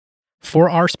For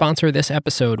our sponsor this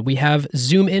episode, we have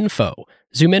ZoomInfo.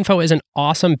 ZoomInfo is an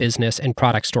awesome business and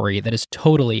product story that is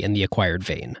totally in the acquired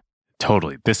vein.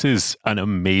 Totally. This is an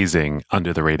amazing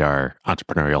under-the-radar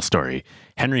entrepreneurial story.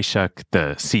 Henry Schuck,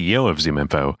 the CEO of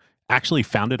ZoomInfo, actually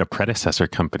founded a predecessor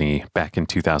company back in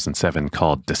 2007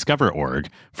 called Discover.org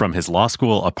from his law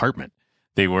school apartment.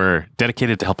 They were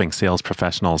dedicated to helping sales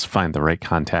professionals find the right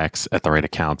contacts at the right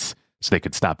accounts so they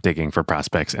could stop digging for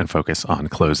prospects and focus on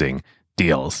closing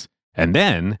deals. And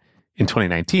then in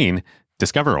 2019,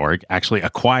 Discover.org actually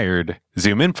acquired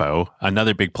ZoomInfo,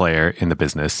 another big player in the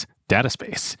business data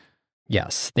space.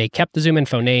 Yes, they kept the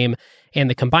ZoomInfo name, and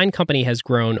the combined company has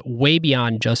grown way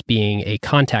beyond just being a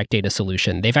contact data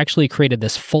solution. They've actually created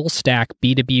this full stack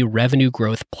B2B revenue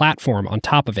growth platform on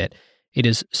top of it. It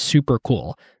is super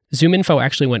cool. ZoomInfo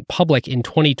actually went public in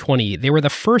 2020. They were the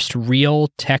first real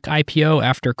tech IPO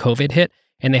after COVID hit,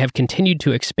 and they have continued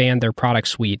to expand their product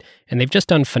suite, and they've just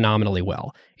done phenomenally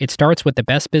well. It starts with the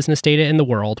best business data in the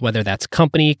world, whether that's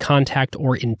company, contact,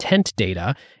 or intent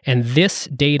data, and this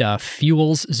data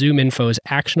fuels ZoomInfo's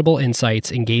actionable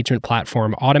insights, engagement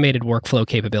platform, automated workflow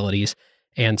capabilities,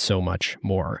 and so much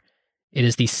more. It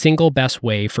is the single best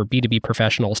way for B2B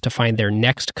professionals to find their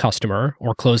next customer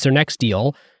or close their next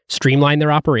deal, streamline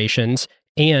their operations,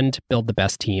 and build the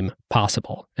best team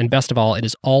possible. And best of all, it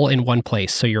is all in one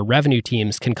place, so your revenue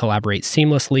teams can collaborate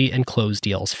seamlessly and close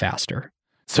deals faster.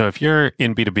 So if you're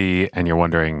in B2B and you're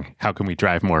wondering, how can we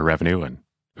drive more revenue and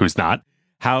who's not?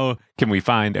 How can we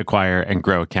find, acquire, and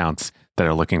grow accounts that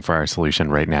are looking for our solution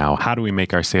right now? How do we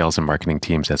make our sales and marketing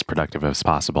teams as productive as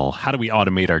possible? How do we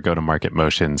automate our go-to-market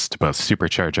motions to both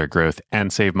supercharge our growth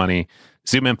and save money?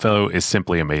 ZoomInfo is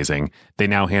simply amazing. They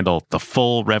now handle the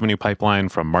full revenue pipeline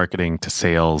from marketing to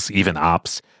sales, even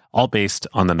ops, all based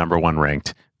on the number one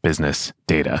ranked business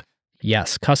data.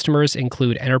 Yes, customers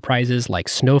include enterprises like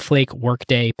Snowflake,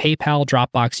 Workday, PayPal,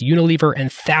 Dropbox, Unilever,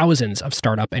 and thousands of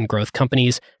startup and growth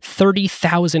companies,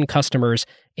 30,000 customers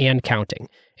and counting.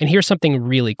 And here's something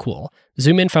really cool.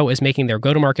 ZoomInfo is making their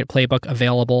go-to-market playbook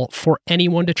available for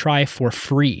anyone to try for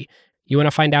free. You want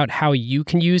to find out how you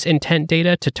can use intent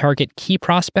data to target key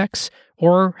prospects,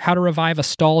 or how to revive a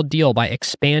stalled deal by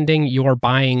expanding your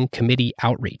buying committee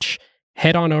outreach?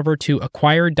 Head on over to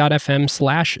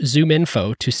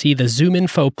acquired.fm/ZoomInfo to see the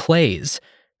ZoomInfo plays,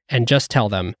 and just tell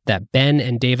them that Ben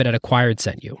and David at Acquired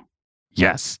sent you.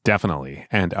 Yes, definitely.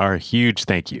 And our huge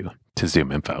thank you to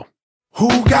ZoomInfo. Who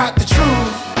got the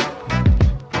truth?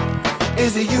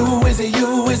 Is it you? Is it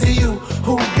you? Is it you?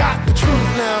 Who got the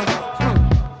truth now?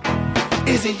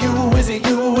 Is it you? Is it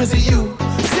you? Is it you?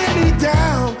 Sit me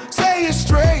down, say it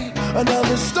straight.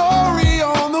 Another story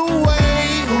on the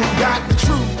way. Who got the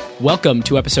truth? Welcome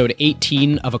to episode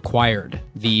 18 of Acquired,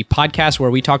 the podcast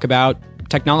where we talk about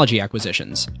technology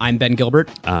acquisitions. I'm Ben Gilbert.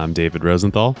 I'm David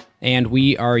Rosenthal. And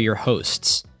we are your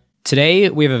hosts. Today,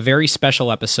 we have a very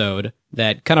special episode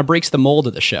that kind of breaks the mold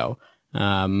of the show.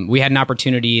 We had an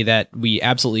opportunity that we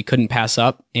absolutely couldn't pass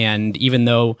up. And even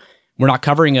though we're not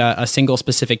covering a single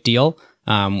specific deal,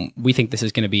 we think this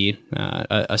is going to be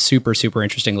a super, super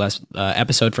interesting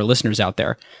episode for listeners out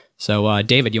there. So,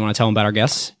 David, you want to tell them about our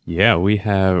guests? Yeah, we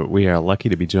are lucky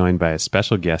to be joined by a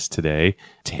special guest today,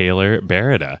 Taylor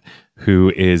Barada,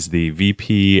 who is the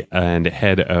VP and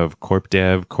head of Corp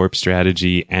Dev, Corp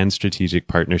Strategy, and Strategic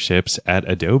Partnerships at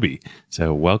Adobe.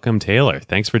 So, welcome, Taylor.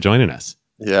 Thanks for joining us.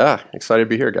 Yeah, excited to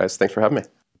be here, guys. Thanks for having me.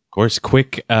 Of course,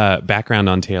 quick background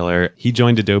on Taylor. He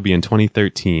joined Adobe in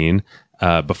 2013.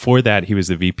 Before that, he was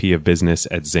the VP of Business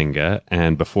at Zynga.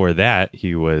 And before that,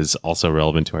 he was also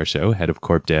relevant to our show, head of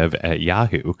Corp Dev at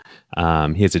Yahoo.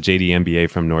 He has a JD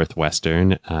MBA from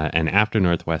Northwestern. And after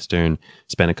Northwestern,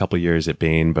 spent a couple years at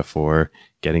Bain before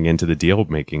getting into the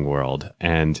deal-making world.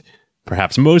 And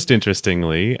perhaps most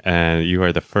interestingly, you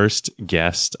are the first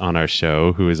guest on our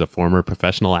show who is a former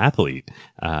professional athlete.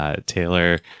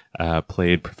 Taylor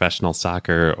played professional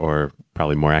soccer, or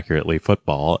probably more accurately,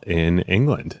 football in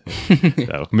England.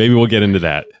 So maybe we'll get into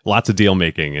that. Lots of deal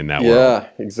making in that world. Yeah,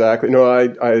 exactly. No,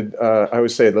 I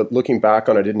would say that looking back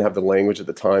on, I didn't have the language at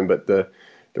the time, but there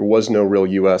was no real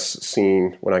U.S.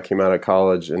 scene when I came out of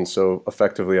college, and so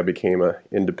effectively I became an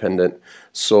independent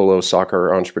solo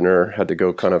soccer entrepreneur. Had to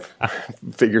go kind of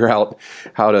figure out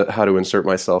how to insert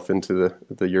myself into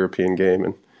the European game,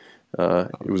 and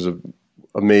it was an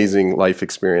amazing life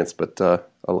experience, but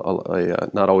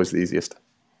not always the easiest.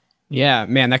 Yeah,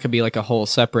 man, that could be like a whole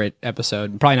separate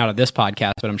episode. Probably not of this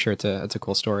podcast, but I'm sure it's a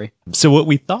cool story. So what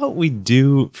we thought we'd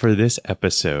do for this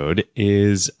episode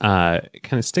is kind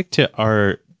of stick to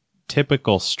our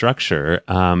typical structure,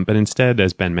 but instead,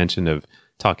 as Ben mentioned, of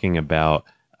talking about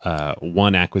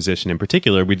one acquisition in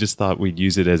particular, we just thought we'd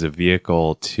use it as a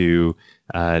vehicle to,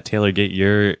 Taylor, get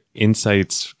your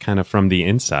insights kind of from the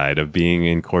inside of being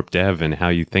in Corp Dev and how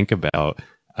you think about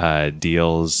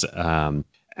deals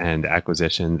and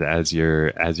acquisitions as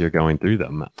you're going through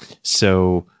them.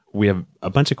 So we have a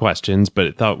bunch of questions,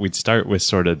 but thought we'd start with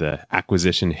sort of the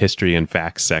acquisition history and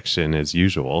facts section as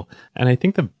usual. And I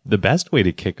think the best way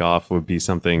to kick off would be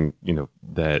something,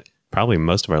 that probably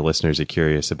most of our listeners are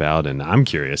curious about, and I'm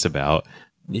curious about.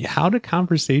 How do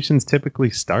conversations typically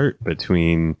start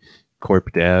between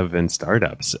Corp Dev and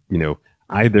startups?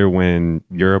 Either when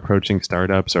you're approaching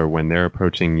startups or when they're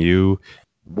approaching you.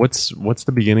 What's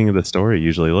the beginning of the story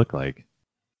usually look like?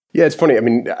 Yeah, it's funny. I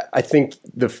mean, I think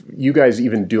you guys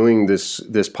even doing this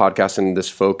podcast and this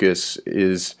focus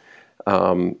is,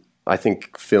 I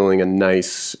think, filling a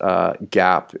nice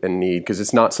gap and need, because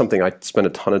it's not something I spend a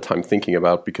ton of time thinking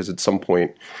about, because at some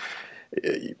point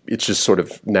it's just sort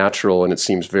of natural and it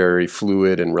seems very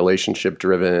fluid and relationship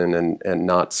driven and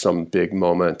not some big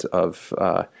moment of,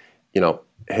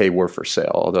 hey, we're for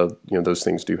sale. Although, those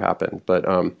things do happen, but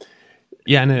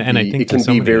yeah, and I think it can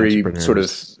be very sort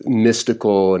of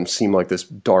mystical and seem like this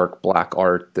dark black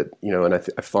art that, and I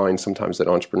find sometimes that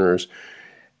entrepreneurs,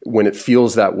 when it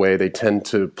feels that way, they tend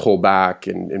to pull back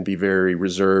and be very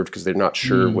reserved because they're not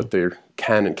sure what they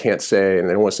can and can't say, and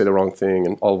they don't want to say the wrong thing,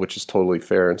 and all of which is totally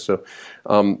fair. And so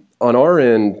on our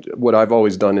end, what I've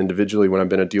always done individually when I've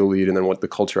been a deal lead, and then what the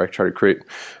culture I try to create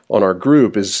on our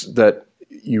group, is that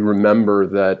you remember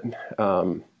that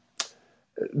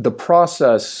the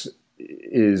process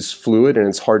is fluid, and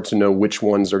it's hard to know which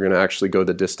ones are going to actually go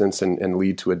the distance and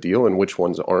lead to a deal and which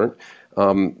ones aren't.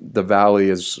 The Valley,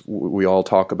 as we all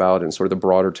talk about, and sort of the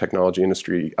broader technology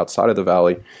industry outside of the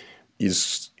Valley,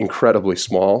 is incredibly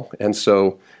small. And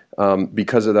so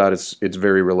because of that, it's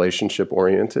very relationship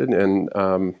oriented.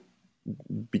 And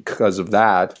because of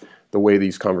that, the way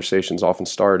these conversations often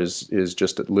start is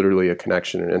just literally a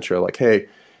connection and intro, like, hey,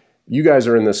 you guys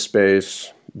are in this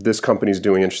space. This company's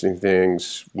doing interesting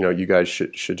things. You guys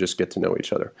should just get to know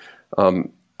each other.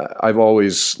 I've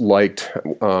always liked,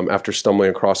 after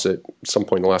stumbling across it at some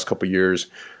point in the last couple of years,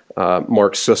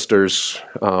 Mark Suster's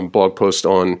blog post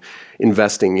on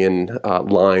investing in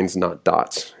lines, not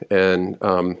dots. And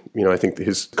I think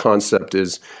his concept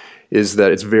is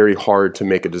that it's very hard to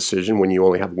make a decision when you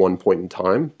only have one point in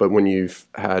time. But when you've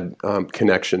had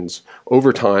connections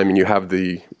over time and you have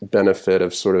the benefit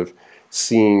of sort of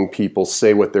seeing people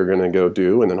say what they're going to go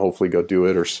do and then hopefully go do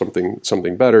it or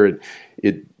something better,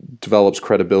 it develops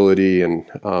credibility, and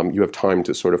you have time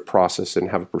to sort of process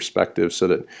and have a perspective so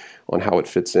that on how it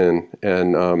fits in.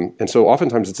 And so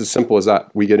oftentimes it's as simple as that.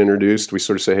 We get introduced, we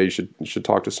sort of say, hey, you should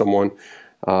talk to someone.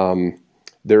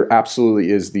 There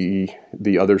absolutely is the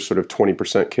other sort of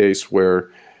 20% case where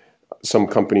some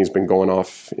company's been going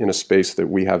off in a space that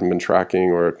we haven't been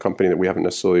tracking, or a company that we haven't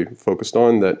necessarily focused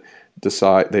on, that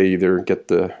decide they either get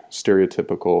the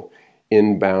stereotypical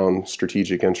inbound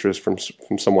strategic interest from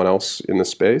someone else in the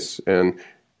space, and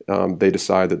they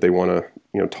decide that they want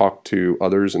to talk to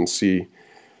others and see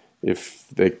if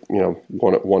they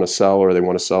want to sell, or they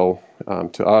want to sell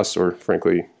to us, or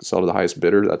frankly sell to the highest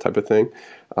bidder, that type of thing.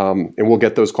 And we'll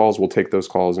get those calls, we'll take those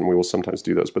calls, and we will sometimes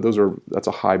do those. But that's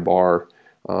a high bar.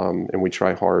 And we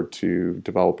try hard to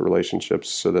develop relationships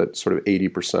so that sort of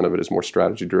 80% of it is more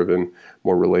strategy driven,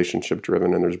 more relationship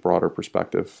driven, and there's broader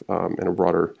perspective and a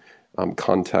broader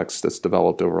context that's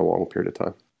developed over a long period of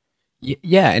time.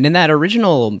 Yeah, and in that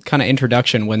original kind of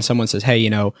introduction, when someone says, hey,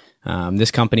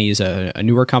 this company is a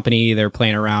newer company, they're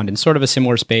playing around in sort of a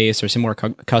similar space or similar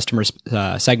customer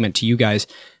segment to you guys,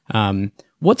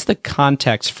 what's the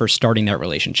context for starting that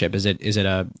relationship? Is it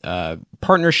a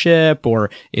partnership,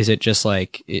 or is it just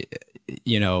like,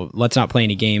 let's not play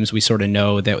any games, we sort of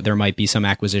know that there might be some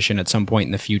acquisition at some point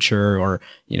in the future, or,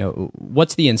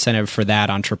 what's the incentive for that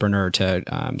entrepreneur to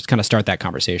kind of start that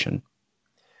conversation?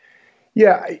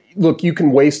 Yeah, look, you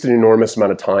can waste an enormous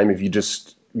amount of time if you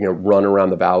just run around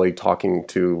the Valley talking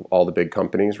to all the big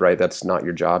companies, right? That's not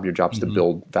your job. Your job's to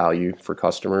build value for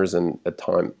customers, and at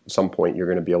some point you're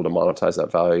going to be able to monetize that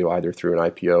value either through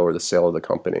an IPO or the sale of the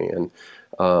company.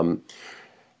 And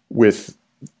with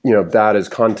that as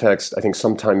context, I think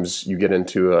sometimes you get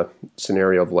into a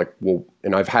scenario of like, well,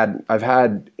 and I've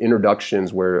had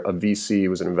introductions where a VC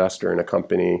was an investor in a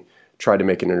company, tried to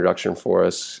make an introduction for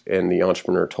us, and the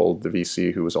entrepreneur told the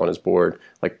VC who was on his board,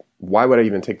 like, why would I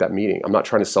even take that meeting? I'm not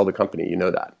trying to sell the company, you know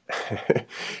that.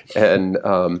 And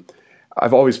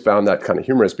I've always found that kind of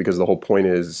humorous, because the whole point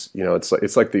is,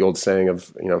 it's like the old saying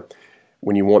of,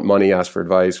 when you want money, ask for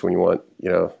advice. When you want,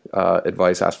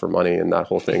 advice, ask for money, and that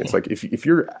whole thing. It's like if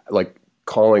you're like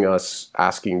calling us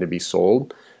asking to be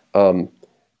sold.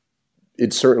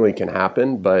 It certainly can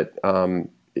happen, but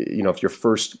if your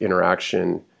first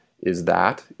interaction is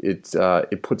that,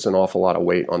 it puts an awful lot of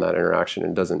weight on that interaction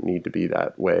and doesn't need to be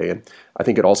that way. And I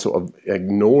think it also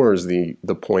ignores the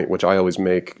point which I always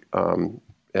make, and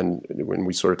when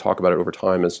we sort of talk about it over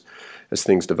time as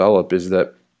things develop, is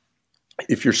that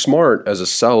if you're smart as a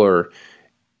seller,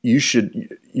 you're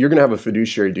going to have a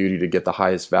fiduciary duty to get the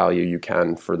highest value you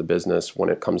can for the business when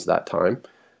it comes to that time.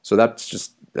 So that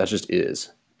just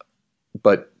is.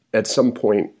 But at some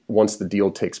point, once the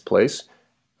deal takes place,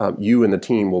 you and the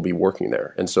team will be working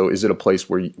there. And so is it a place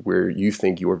where you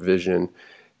think your vision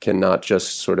can not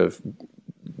just sort of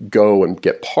go and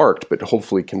get parked, but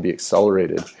hopefully can be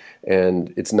accelerated,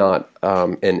 and it's not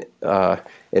an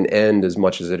end as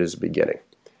much as it is a beginning?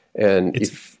 And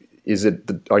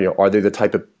are they the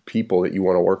type of people that you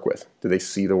want to work with? Do they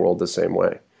see the world the same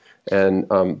way? And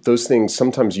those things,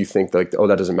 sometimes you think like, oh,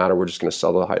 that doesn't matter, we're just going to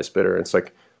sell to the highest bidder. And it's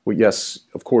like, well, yes,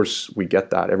 of course we get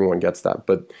that. Everyone gets that.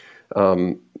 But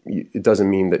it doesn't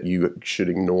mean that you should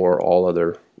ignore all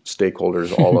other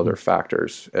stakeholders, all other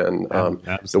factors. And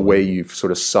the way you've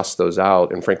sort of sussed those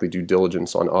out, and frankly, due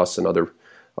diligence on us and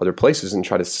other places, and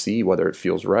try to see whether it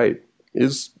feels right,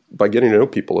 is by getting to know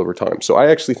people over time. So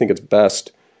I actually think it's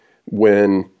best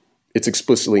when it's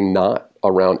explicitly not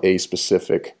around a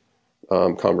specific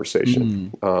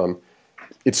conversation.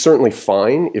 It's certainly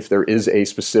fine if there is a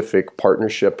specific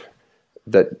partnership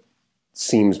that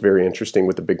seems very interesting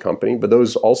with a big company, but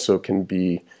those also can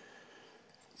be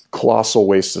colossal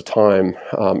wastes of time.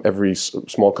 Every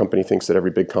small company thinks that every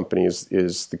big company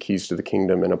is the keys to the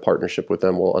kingdom, and a partnership with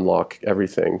them will unlock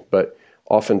everything. But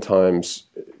oftentimes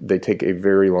they take a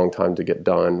very long time to get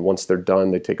done. Once they're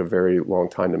done, they take a very long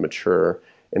time to mature.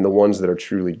 And the ones that are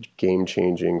truly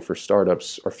game-changing for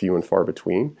startups are few and far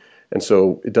between. And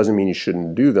so it doesn't mean you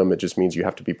shouldn't do them. It just means you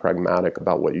have to be pragmatic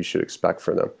about what you should expect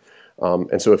from them.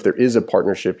 And so if there is a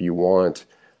partnership you want,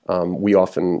 we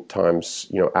oftentimes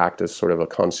act as sort of a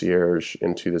concierge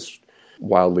into this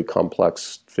wildly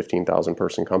complex 15,000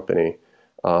 person company,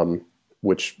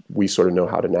 which we sort of know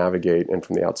how to navigate. And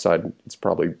from the outside, it's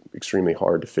probably extremely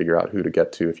hard to figure out who to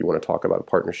get to if you want to talk about a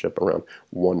partnership around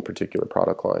one particular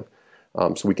product line.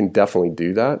 So we can definitely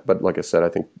do that. But like I said, I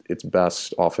think it's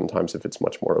best oftentimes if it's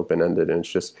much more open-ended and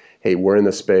it's just, hey, we're in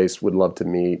this space, would love to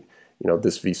meet,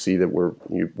 this VC that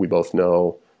we both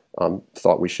know,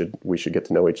 thought we should get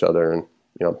to know each other, and,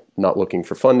 not looking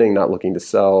for funding, not looking to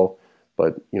sell,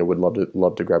 but, would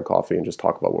love to grab coffee and just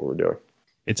talk about what we're doing.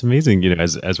 It's amazing,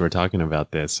 as we're talking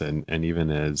about this, and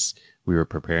even as we were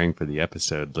preparing for the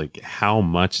episode, like how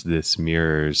much this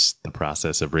mirrors the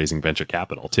process of raising venture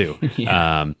capital too.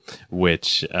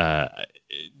 Which,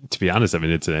 to be honest, I mean,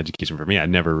 it's an education for me. I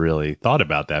never really thought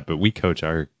about that, but we coach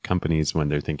our companies when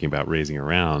they're thinking about raising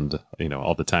around,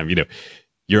 all the time.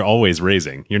 You're always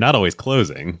raising. You're not always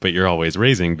closing, but you're always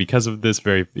raising because of this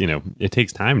very, it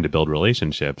takes time to build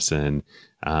relationships. And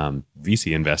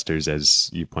VC investors, as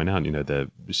you point out,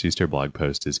 the Schuster blog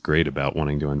post is great about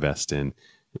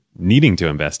needing to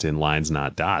invest in lines,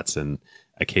 not dots. And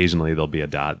occasionally there'll be a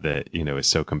dot that, is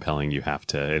so compelling you have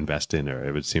to invest in, or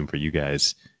it would seem for you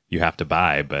guys, you have to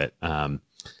buy. But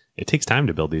it takes time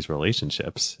to build these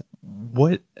relationships.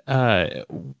 What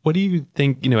do you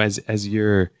think, as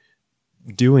you're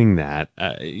doing that,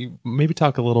 maybe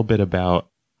talk a little bit about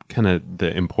kind of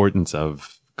the importance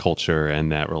of culture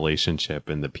and that relationship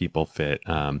and the people fit.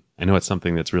 I know it's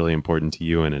something that's really important to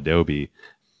you and Adobe.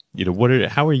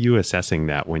 How are you assessing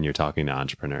that when you're talking to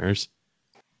entrepreneurs?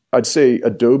 I'd say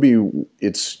Adobe,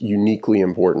 it's uniquely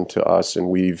important to us, and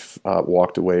we've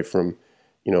walked away from,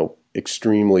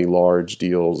 extremely large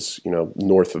deals,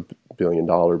 north of $1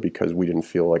 billion, because we didn't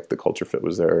feel like the culture fit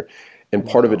was there. And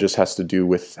part of it just has to do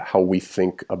with how we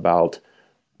think about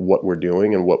what we're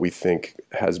doing and what we think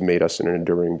has made us an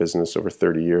enduring business over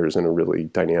 30 years in a really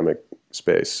dynamic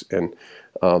space. And,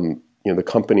 the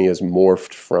company has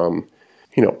morphed from,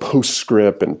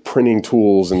 PostScript and printing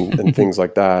tools and things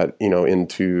like that,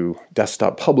 into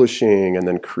desktop publishing, and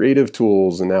then creative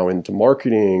tools, and now into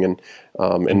marketing. And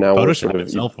now Photoshop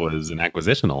itself was an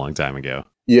acquisition a long time ago.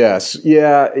 Yes.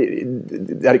 Yeah.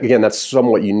 That's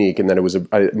somewhat unique. And then it was,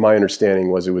 my understanding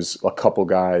was it was a couple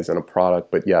guys and a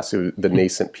product, but yes, the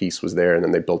nascent piece was there, and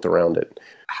then they built around it.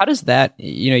 How does that,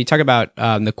 you talk about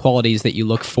the qualities that you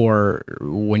look for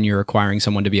when you're acquiring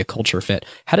someone to be a culture fit.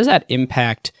 How does that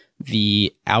impact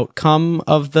the outcome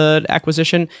of the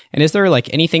acquisition? And is there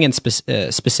like anything in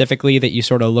specifically that you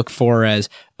sort of look for as,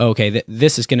 okay,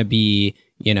 this is going to be,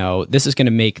 this is going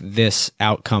to make this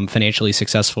outcome financially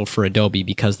successful for Adobe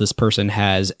because this person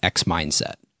has X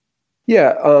mindset?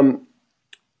 Yeah.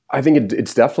 I think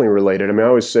it's definitely related. I mean, I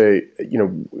always say,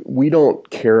 we don't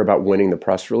care about winning the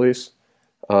press release.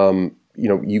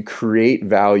 You create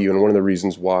value, and one of the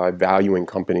reasons why valuing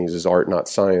companies is art, not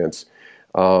science,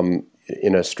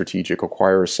 in a strategic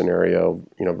acquirer scenario,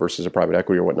 versus a private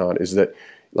equity or whatnot, is that,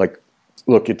 like,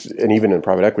 look, and even in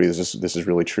private equity, this is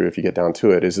really true if you get down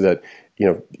to it, is that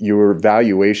your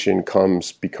valuation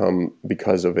become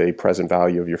because of a present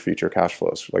value of your future cash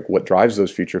flows. Like, what drives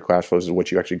those future cash flows is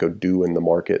what you actually go do in the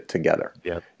market together.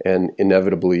 Yep. And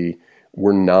inevitably,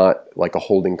 we're not like a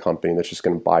holding company that's just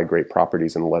going to buy great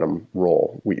properties and let them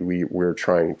roll. We're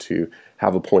trying to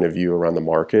have a point of view around the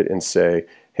market and say,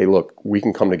 hey, look, we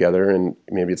can come together, and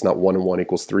maybe it's not 1 and 1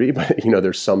 equals 3, but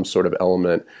there's some sort of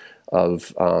element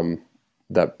of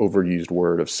that overused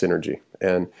word of synergy.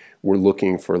 And we're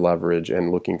looking for leverage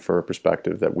and looking for a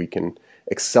perspective that we can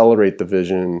accelerate the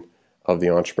vision of the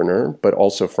entrepreneur, but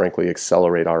also, frankly,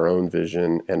 accelerate our own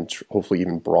vision and hopefully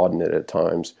even broaden it at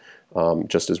times,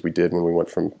 just as we did when we went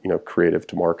from creative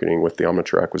to marketing with the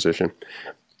Omniture acquisition.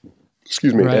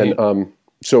 Excuse me. Right. And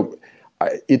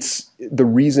it's the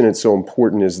reason it's so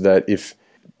important is that if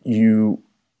you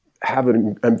have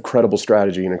an incredible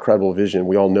strategy, an incredible vision,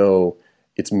 we all know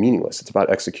it's meaningless. It's about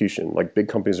execution. Like, big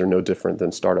companies are no different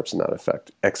than startups in that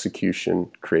effect. Execution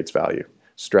creates value.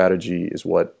 Strategy is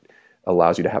what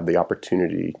allows you to have the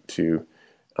opportunity to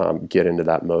get into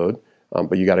that mode,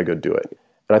 but you got to go do it.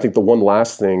 And I think the one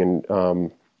last thing,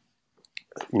 and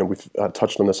we've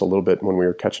touched on this a little bit when we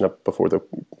were catching up before the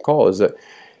call, is that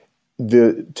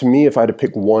to me, if I had to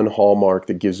pick one hallmark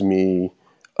that gives me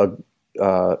a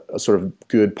sort of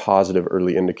good, positive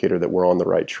early indicator that we're on the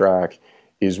right track,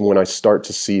 is when I start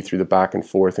to see through the back and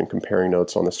forth and comparing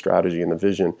notes on the strategy and the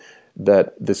vision,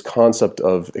 that this concept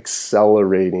of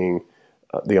accelerating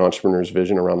the entrepreneur's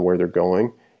vision around where they're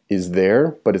going is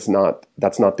there, but that's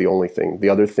not the only thing. The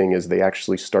other thing is they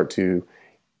actually start to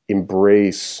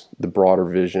embrace the broader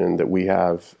vision that we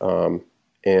have,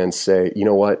 and say, you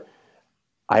know what,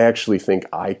 I actually think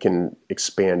I can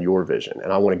expand your vision,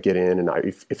 and I want to get in. And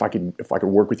if I could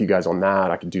work with you guys on that,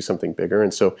 I could do something bigger.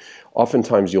 And so,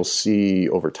 oftentimes you'll see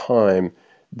over time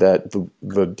that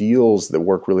the deals that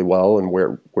work really well, and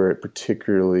where it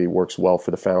particularly works well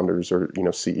for the founders or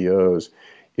CEOs,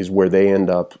 is where they end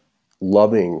up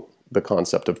loving the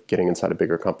concept of getting inside a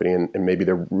bigger company, and maybe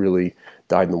they're really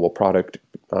dyed-in-the-wool product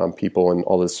people, and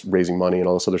all this raising money and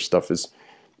all this other stuff is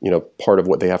part of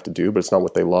what they have to do, but it's not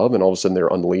what they love. And all of a sudden they're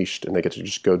unleashed and they get to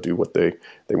just go do what they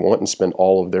want and spend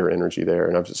all of their energy there.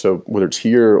 And so whether it's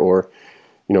here or,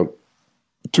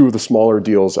 two of the smaller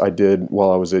deals I did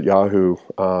while I was at Yahoo,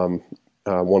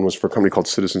 one was for a company called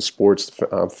Citizen Sports,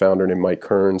 founder named Mike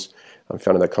Kearns. I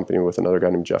founded that company with another guy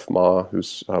named Jeff Ma,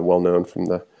 who's well known from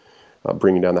the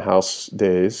Bringing Down the House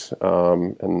days,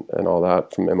 and all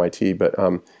that from MIT. But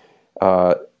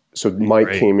so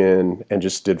Mike came in and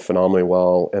just did phenomenally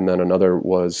well. And then another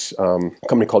was a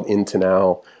company called Into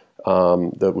Now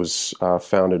that was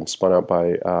founded and spun out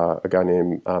by a guy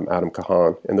named Adam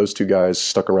Kahan. And those two guys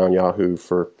stuck around Yahoo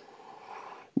for,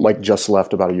 Mike just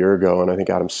left about a year ago, and I think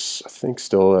Adam's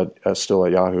still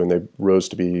at Yahoo, and they rose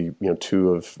to be two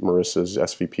of Marissa's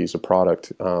SVPs of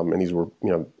product. And these were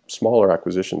smaller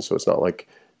acquisitions, so it's not like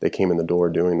they came in the door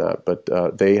doing that.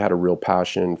 But they had a real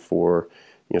passion for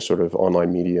sort of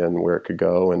online media and where it could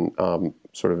go, and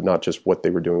sort of not just what they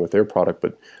were doing with their product,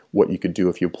 but what you could do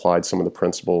if you applied some of the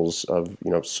principles of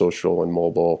social and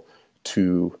mobile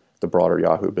to the broader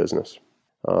Yahoo business.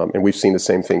 And we've seen the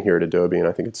same thing here at Adobe, and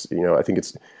I think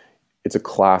it's a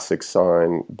classic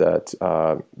sign that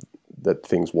that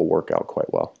things will work out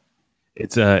quite well.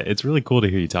 It's really cool to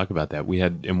hear you talk about that. We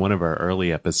had, in one of our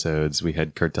early episodes, we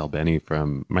had Kurt Delbenny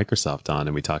from Microsoft on,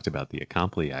 and we talked about the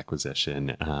Acompli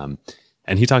acquisition.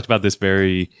 And he talked about this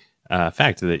very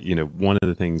fact that, one of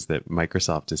the things that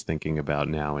Microsoft is thinking about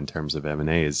now in terms of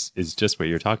M&A is just what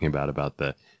you're talking about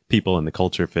the people and the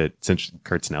culture fit. Since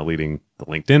Kurt's now leading the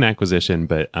LinkedIn acquisition,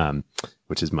 but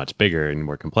which is much bigger and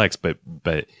more complex. But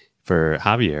for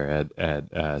Javier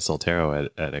at Soltero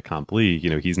at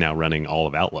Acompli, he's now running all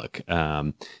of Outlook,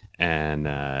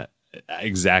 and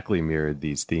exactly mirrored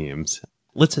these themes.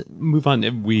 Let's move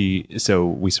on. We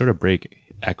sort of break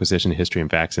acquisition history and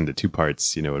facts into two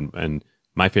parts, and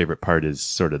my favorite part is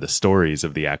sort of the stories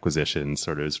of the acquisition,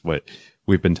 sort of is what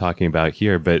we've been talking about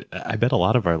here. But I bet a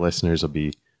lot of our listeners will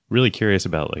be really curious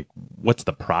about, like, what's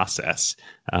the process?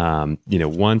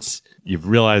 Once you've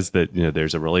realized that,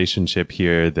 there's a relationship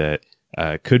here that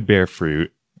could bear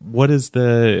fruit, what are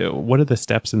the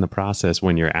steps in the process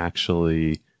when you're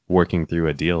actually working through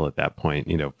a deal at that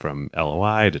point, from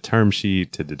LOI to term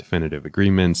sheet to the definitive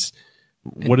agreements?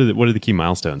 what are the key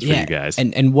milestones for you guys?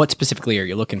 And what specifically are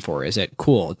you looking for? Is it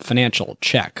cool, financial,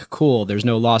 check, cool, there's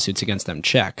no lawsuits against them,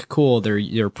 check, cool,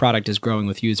 your product is growing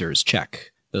with users,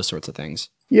 check, those sorts of things?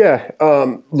 Yeah.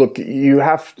 Look, you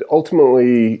have to,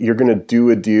 ultimately, you're going to do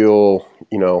a deal,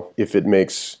 if it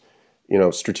makes,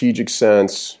 strategic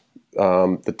sense,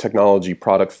 the technology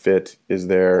product fit is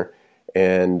there,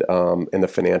 and the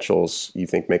financials you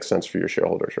think make sense for your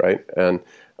shareholders, right? And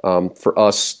for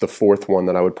us, the fourth one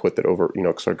that I would put that over,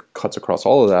 sort of cuts across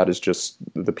all of that is just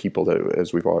the people that,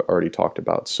 as we've already talked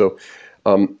about. So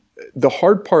the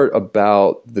hard part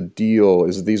about the deal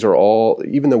is these are all,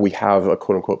 even though we have a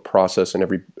quote unquote process in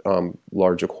every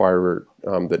large acquirer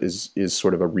that is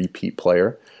sort of a repeat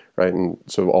player, right? And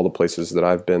so all the places that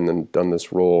I've been and done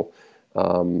this role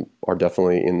are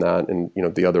definitely in that. And,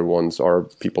 the other ones are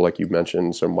people like you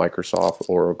mentioned, so Microsoft,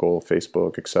 Oracle,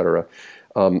 Facebook, et cetera.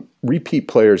 Repeat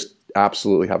players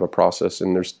absolutely have a process,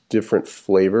 and there's different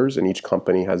flavors, and each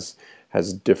company has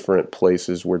different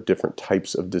places where different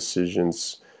types of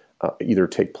decisions either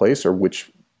take place or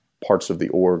which parts of the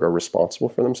org are responsible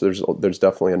for them. So there's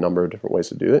definitely a number of different ways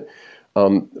to do it.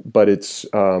 But it's,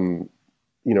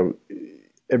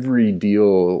 every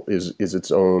deal is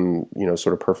its own,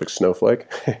 sort of perfect snowflake.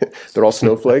 They're all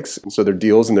snowflakes. And so they're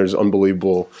deals, and there's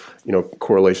unbelievable,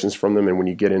 correlations from them. And when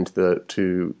you get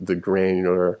into the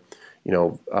granular,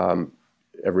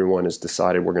 everyone has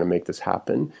decided we're going to make this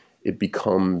happen, it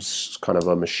becomes kind of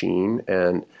a machine,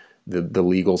 and the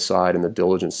legal side and the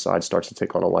diligence side starts to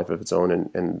take on a life of its own,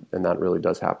 and that really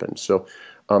does happen. So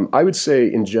I would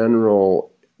say in general,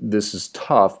 this is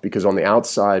tough because on the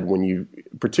outside,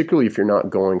 particularly if you're not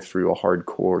going through a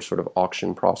hardcore sort of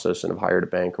auction process and have hired a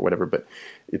bank or whatever, but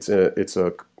it's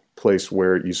a place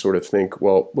where you sort of think,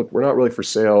 well, look, we're not really for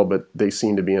sale, but they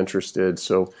seem to be interested,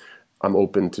 so I'm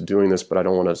open to doing this, but I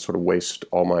don't want to sort of waste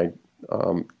all my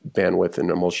bandwidth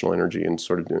and emotional energy and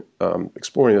sort of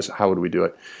exploring this. How would we do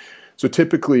it? So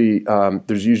typically,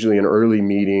 there's usually an early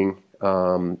meeting,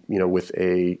 with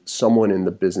someone in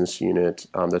the business unit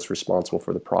that's responsible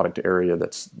for the product area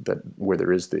where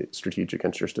there is the strategic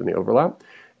interest in the overlap,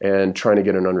 and trying to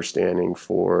get an understanding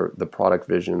for the product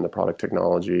vision, the product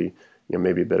technology,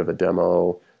 maybe a bit of a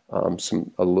demo,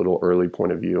 a little early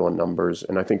point of view on numbers.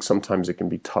 And I think sometimes it can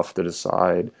be tough to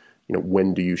decide,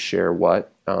 when do you share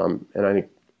what? And I think,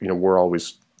 we're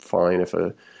always fine if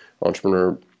an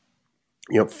entrepreneur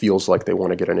feels like they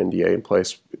want to get an NDA in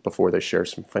place before they share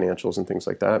some financials and things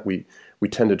like that. We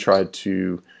tend to try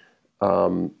to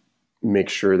make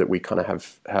sure that we kind of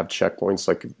have checkpoints.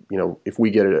 Like, if we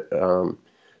get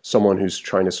someone who's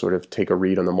trying to sort of take a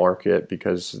read on the market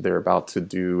because they're about to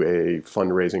do a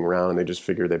fundraising round and they just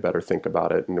figure they better think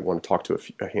about it and they want to talk to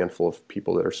a handful of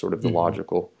people that are sort of the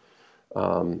logical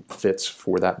fits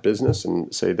for that business,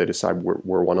 and say they decide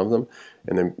we're one of them,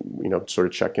 and then, sort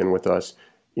of check in with us.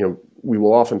 We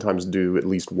will oftentimes do at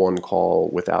least one call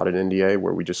without an NDA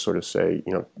where we just sort of say,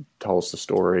 tell us the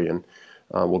story, and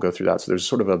we'll go through that. So there's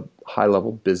sort of a high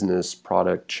level business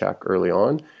product check early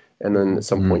on. And then at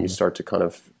some point you start to kind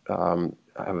of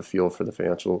have a feel for the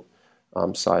financial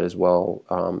side as well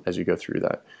as you go through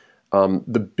that.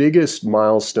 The biggest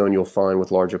milestone you'll find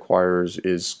with large acquirers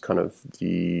is kind of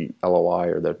the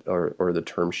LOI or the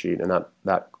term sheet. And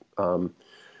that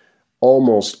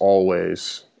almost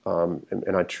always,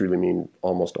 and I truly mean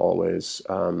almost always,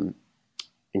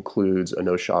 includes a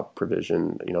no-shop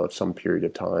provision, of some period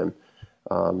of time,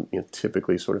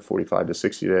 typically sort of 45 to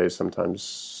 60 days,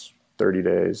 sometimes 30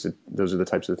 days. Those are the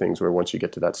types of things where once you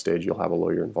get to that stage, you'll have a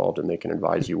lawyer involved and they can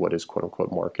advise you what is quote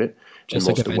unquote market. Just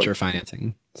like a venture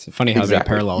financing. It's funny how exactly. they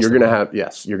parallel. You're going to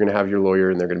have your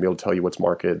lawyer, and they're going to be able to tell you what's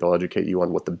market. They'll educate you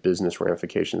on what the business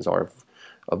ramifications are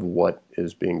of what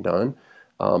is being done.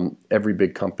 Every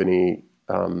big company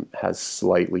has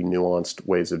slightly nuanced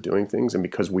ways of doing things. And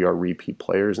because we are repeat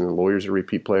players and the lawyers are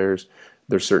repeat players,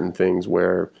 there's certain things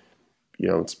where,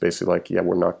 it's basically like,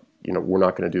 we're not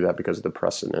going to do that because of the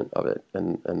precedent of it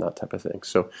and that type of thing.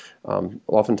 So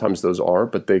oftentimes those are,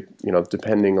 but they,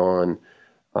 depending on,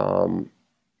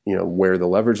 where the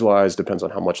leverage lies, depends on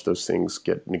how much those things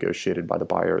get negotiated by the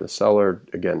buyer or the seller.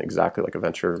 Again, exactly like a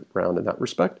venture round in that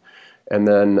respect. And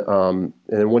then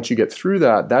once you get through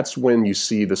that, that's when you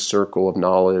see the circle of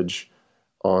knowledge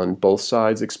on both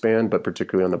sides expand, but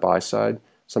particularly on the buy side.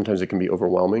 Sometimes it can be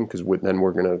overwhelming because then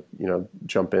we're going to,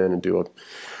 jump in and do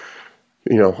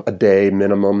a day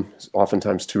minimum,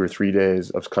 oftentimes 2 or 3 days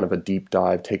of kind of a deep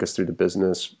dive, take us through the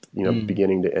business,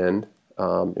 beginning to end,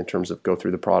 in terms of go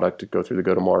through the product, go through the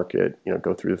go-to-market,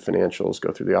 go through the financials,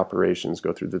 go through the operations,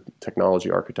 go through the technology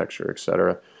architecture, et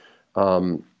cetera.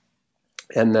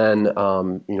 And then,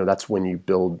 that's when you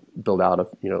build out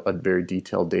a very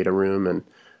detailed data room. And,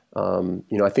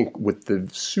 I think with the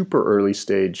super early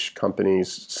stage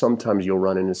companies, sometimes you'll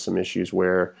run into some issues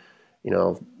where,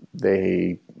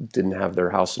 they didn't have their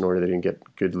house in order. They didn't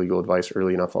get good legal advice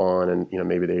early enough on. And,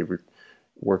 maybe they were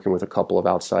working with a couple of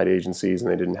outside agencies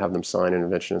and they didn't have them sign an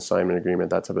invention assignment agreement,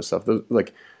 that type of stuff.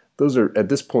 Those are, at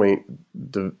this point,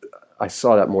 I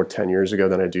saw that more 10 years ago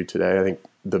than I do today. I think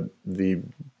the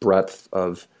breadth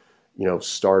of,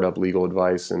 startup legal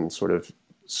advice and sort of,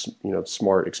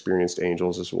 smart, experienced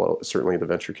angels as well, certainly the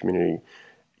venture community,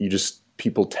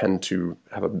 people tend to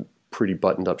have a pretty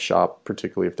buttoned up shop,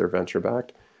 particularly if they're venture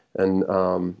backed, and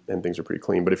things are pretty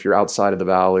clean. But if you're outside of the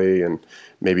valley and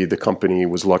maybe the company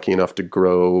was lucky enough to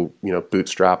grow,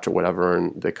 bootstrapped or whatever,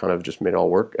 and they kind of just made it all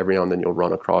work, every now and then you'll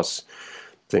run across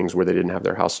things where they didn't have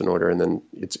their house in order, and then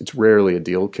it's rarely a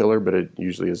deal killer, but it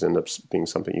usually ends up being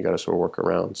something you got to sort of work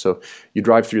around. So you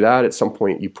drive through that. At some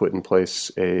point, you put in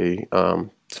place a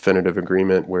definitive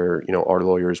agreement where our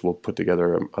lawyers will put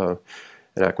together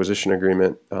an acquisition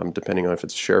agreement, depending on if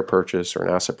it's a share purchase or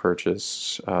an asset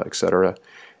purchase, et cetera.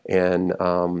 And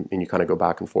you kind of go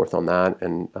back and forth on that,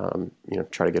 and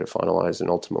try to get it finalized, and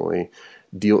ultimately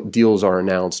deals are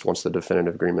announced once the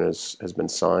definitive agreement has been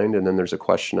signed. And then there's a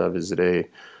question of, is it a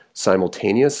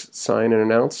simultaneous sign and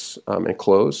announce and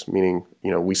close, meaning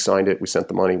we signed it, we sent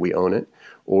the money, we own it,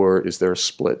 or is there a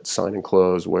split sign and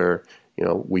close where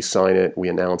we sign it, we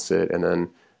announce it, and then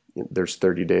there's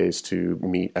 30 days to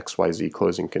meet XYZ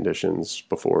closing conditions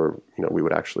before we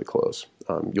would actually close.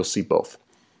 You'll see both.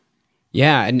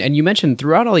 Yeah, and you mentioned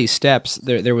throughout all these steps,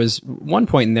 there was one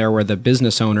point in there where the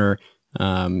business owner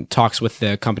talks with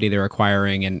the company they're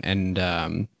acquiring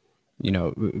and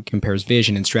compares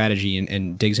vision and strategy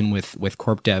and digs in with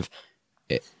Corp Dev.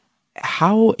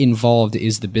 How involved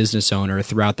is the business owner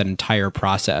throughout that entire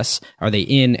process? Are they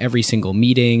in every single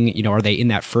meeting? Are they in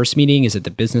that first meeting? Is it the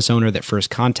business owner that first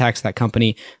contacts that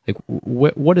company? Like,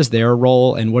 what is their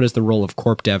role, and what is the role of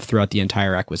Corp Dev throughout the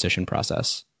entire acquisition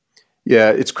process? Yeah,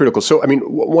 it's critical. So,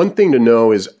 one thing to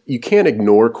know is you can't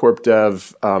ignore Corp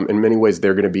Dev. In many ways,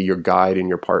 they're going to be your guide and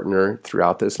your partner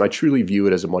throughout this. And I truly view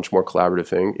it as a much more collaborative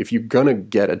thing. If you're going to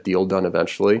get a deal done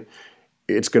eventually,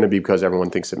 it's going to be because everyone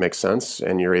thinks it makes sense,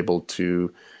 and you're able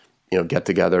to, get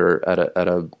together at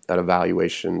a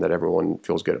valuation that everyone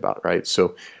feels good about, right?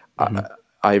 So,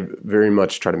 I very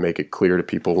much try to make it clear to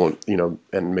people,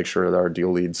 and make sure that our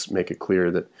deal leads make it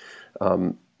clear that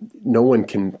no one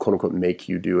can, quote unquote, make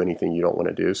you do anything you don't want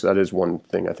to do. So that is one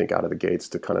thing I think out of the gates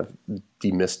to kind of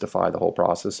demystify the whole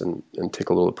process and take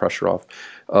a little pressure off.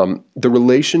 The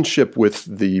relationship with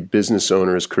the business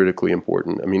owner is critically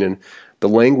important. In the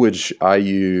language I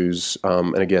use,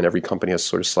 and again, every company has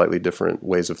sort of slightly different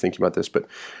ways of thinking about this, but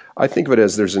I think of it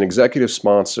as there's an executive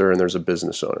sponsor and there's a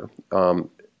business owner.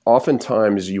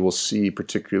 Oftentimes you will see,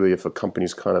 particularly if a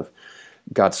company's kind of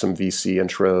got some VC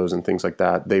intros and things like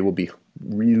that, they will be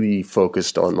really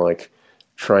focused on like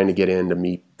trying to get in to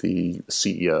meet the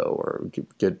CEO or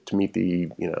get to meet the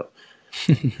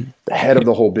the head of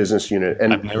the whole business unit.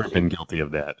 And I've never been guilty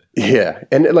of that. Yeah,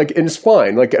 and it's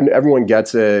fine. Like, and everyone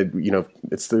gets it.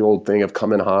 It's the old thing of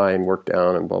come in high and work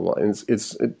down and blah blah. And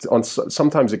it's on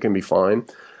sometimes it can be fine.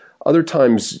 Other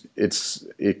times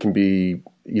it can be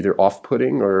either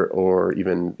off-putting or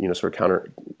even sort of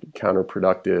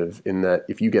counterproductive, in that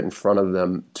if you get in front of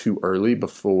them too early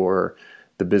before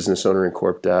the business owner and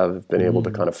Corp Dev have been able to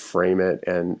kind of frame it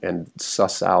and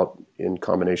suss out in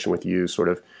combination with you sort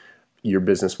of your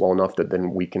business well enough that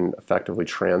then we can effectively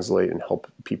translate and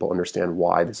help people understand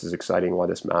why this is exciting, why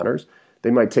this matters.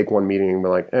 They might take one meeting and be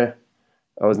like, I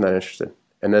wasn't that interested.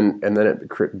 And then it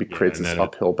creates this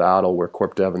uphill battle where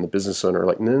Corp Dev and the business owner are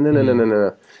like, no.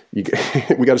 We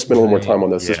got to spend a little more time on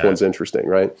this. Yeah. This one's interesting,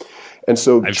 right? And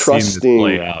so I've trusting seen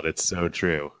this play out. It's so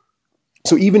true.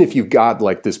 So even if you've got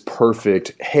like this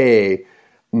perfect, hey,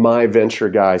 my venture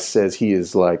guy says he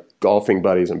is like golfing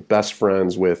buddies and best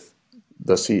friends with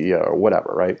the CEO or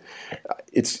whatever, right?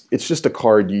 It's just a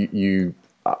card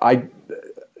I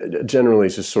generally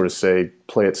just sort of say,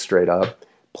 play it straight up.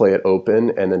 Play it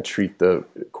open, and then treat the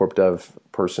Corp Dev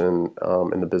person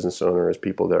and the business owner as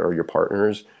people that are your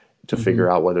partners to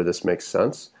figure out whether this makes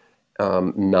sense.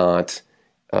 Not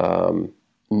someone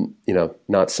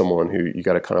who you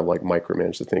got to kind of like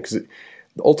micromanage the thing, because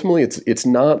ultimately it's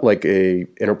not like a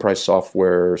enterprise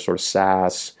software sort of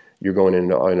SaaS. You're going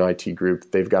into an IT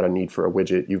group. They've got a need for a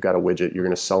widget. You've got a widget. You're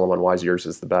going to sell them on why yours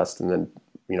is the best, and then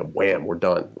wham, we're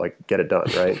done. Like, get it done,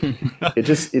 right?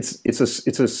 It's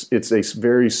a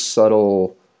very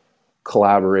subtle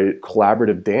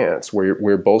collaborative dance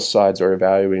where both sides are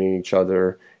evaluating each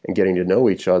other and getting to know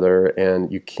each other.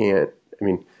 And you can't, I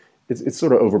mean, it's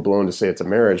sort of overblown to say it's a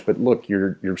marriage, but look,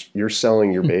 you're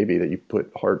selling your baby that you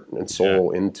put heart and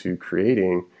soul into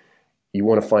creating. You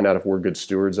want to find out if we're good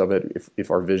stewards of it, if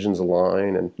our visions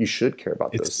align, and you should care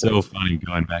about those things. It's so funny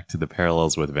going back to the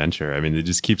parallels with venture. I mean, it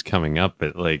just keeps coming up,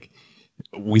 but like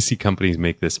we see companies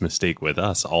make this mistake with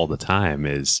us all the time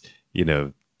is, you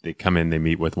know, they come in, they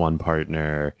meet with one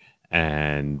partner,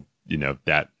 and, you know,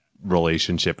 that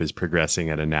relationship is progressing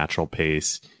at a natural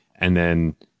pace. And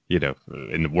then, you know,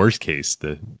 in the worst case,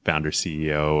 the founder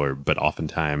CEO but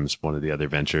oftentimes one of the other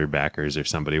venture backers or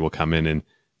somebody will come in and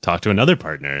talk to another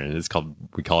partner. And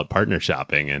we call it partner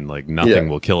shopping, and like nothing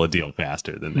will kill a deal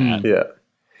faster than that. Yeah.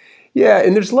 Yeah.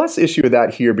 And there's less issue with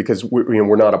that here because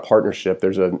we're not a partnership.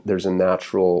 There's a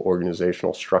natural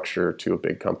organizational structure to a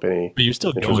big company. But you're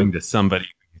still going to somebody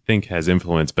you think has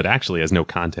influence, but actually has no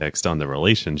context on the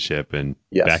relationship. And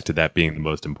back to that being the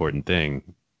most important thing,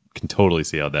 can totally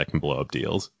see how that can blow up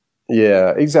deals.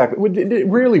 Yeah, exactly. It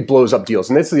rarely blows up deals.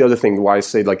 And that's the other thing why I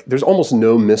say, like, there's almost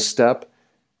no misstep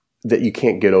that you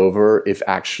can't get over if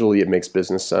actually it makes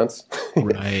business sense.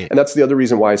 Right. And that's the other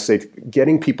reason why I say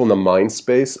getting people in the mind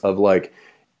space of like,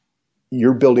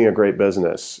 you're building a great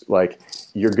business, like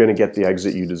you're going to get the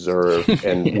exit you deserve.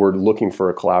 And we're looking for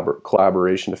a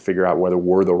collaboration to figure out whether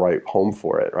we're the right home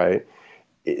for it, right?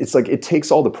 It's like, it takes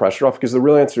all the pressure off, because the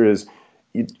real answer is,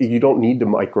 you don't need to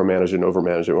micromanage and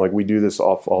overmanage it. Like we do this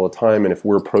all the time. And if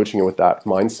we're approaching it with that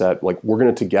mindset, like we're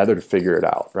going to together to figure it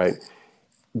out, right?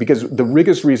 Because the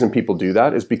biggest reason people do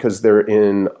that is because they're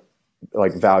in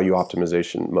like value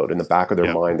optimization mode. In the back of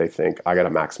their mind, they think, I got to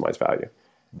maximize value.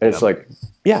 And it's like,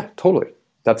 yeah, totally.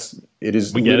 It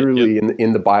is literally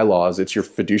in the bylaws. It's your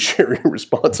fiduciary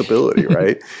responsibility,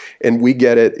 right? And we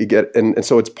get it. And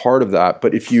so it's part of that.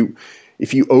 But if you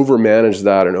overmanage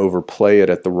that and overplay it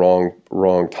at the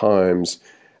wrong times,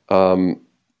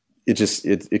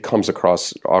 it comes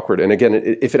across awkward. And again,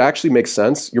 if it actually makes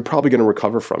sense, you're probably going to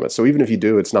recover from it. So even if you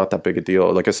do, it's not that big a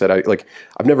deal. Like I said,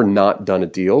 I've never not done a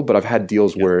deal, but I've had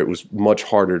deals where it was much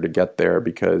harder to get there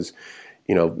because,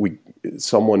 you know,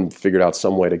 someone figured out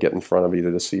some way to get in front of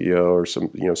either the CEO or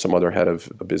some other head of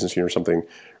a business unit or something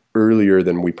earlier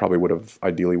than we probably would have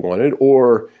ideally wanted.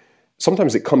 Or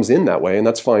sometimes it comes in that way, and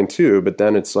that's fine too. But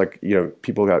then it's like, you know,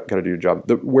 people got to do your job.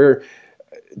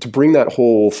 To bring that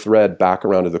whole thread back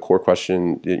around to the core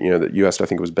question, you know, that you asked, I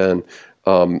think it was Ben,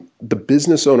 the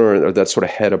business owner or that sort of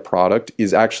head of product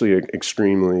is actually an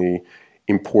extremely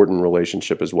important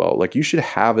relationship as well. Like you should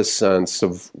have a sense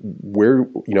of where,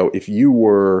 you know, if you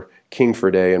were king for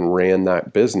a day and ran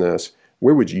that business,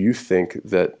 where would you think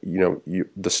that, you know,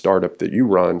 the startup that you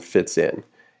run fits in?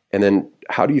 And then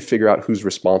how do you figure out who's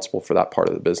responsible for that part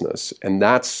of the business? And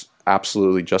that's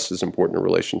absolutely just as important a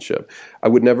relationship. I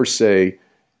would never say,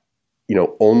 you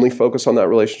know, only focus on that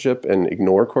relationship and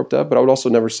ignore Corp Dev, but I would also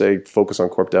never say focus on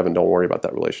Corp Dev and don't worry about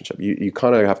that relationship. You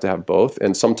kind of have to have both.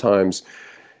 And sometimes,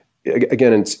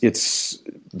 again, it's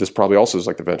this probably also is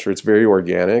like the venture. It's very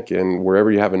organic, and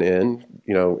wherever you have an in,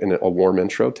 you know, in a warm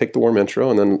intro, take the warm intro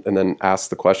and then ask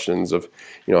the questions of,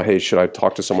 you know, hey, should I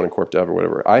talk to someone in Corp Dev or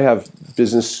whatever? I have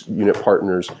business unit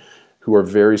partners who are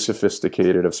very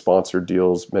sophisticated, have sponsored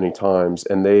deals many times,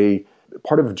 and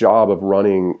part of the job of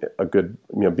running a good,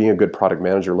 you know, being a good product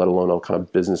manager, let alone a kind of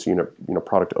business unit, you know,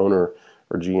 product owner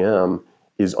or GM,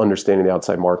 is understanding the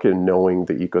outside market and knowing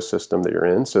the ecosystem that you're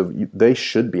in. So they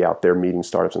should be out there meeting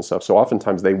startups and stuff. So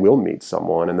oftentimes they will meet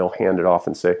someone and they'll hand it off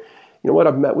and say, you know what,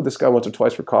 I've met with this guy once or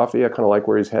twice for coffee. I kind of like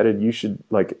where he's headed. You should,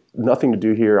 like, nothing to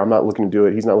do here. I'm not looking to do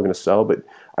it. He's not looking to sell, but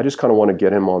I just kind of want to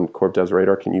get him on Corp Dev's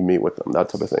radar. Can you meet with them? That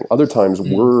type of thing. Other times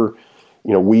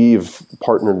we've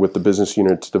partnered with the business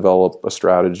unit to develop a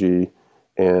strategy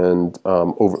and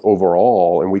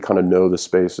overall, and we kind of know the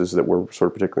spaces that we're sort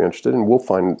of particularly interested in. We'll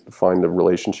find a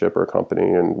relationship or a company,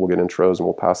 and we'll get intros and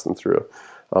we'll pass them through.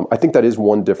 I think that is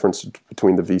one difference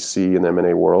between the VC and the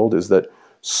M&A world, is that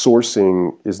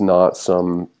sourcing is not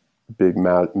some big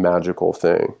magical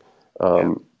thing.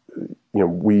 You know,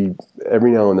 we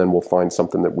every now and then we'll find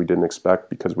something that we didn't expect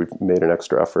because we've made an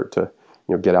extra effort to,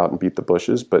 you know, get out and beat the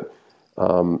bushes. But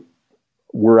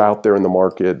we're out there in the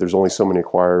market. There's only so many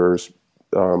acquirers.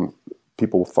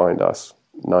 People will find us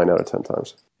 9 out of 10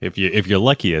 times. If you're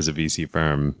lucky as a VC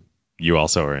firm, you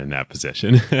also are in that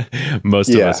position. Most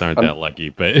of us aren't that lucky,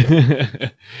 but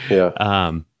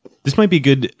yeah. This might be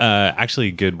good. Actually,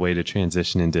 a good way to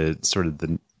transition into sort of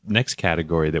the next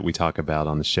category that we talk about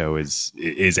on the show is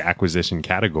acquisition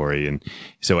category. And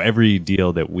so every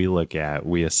deal that we look at,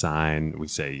 we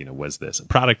say, was this a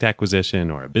product acquisition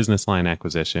or a business line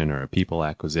acquisition or a people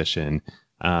acquisition?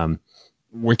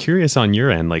 We're curious on your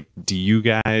end, like, do you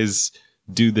guys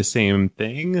do the same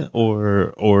thing,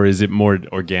 or is it more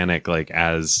organic, like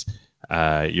as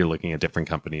you're looking at different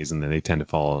companies and then they tend to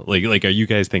fall like are you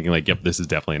guys thinking like, yep, this is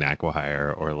definitely an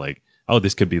acqui-hire, or like, oh,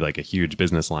 this could be like a huge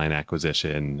business line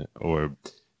acquisition, or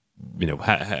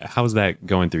how's that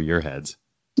going through your heads?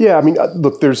 Yeah, I mean,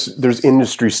 look, there's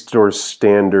industry store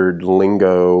standard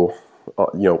lingo,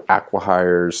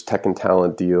 acqui-hires, tech and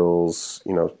talent deals,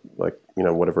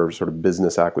 whatever sort of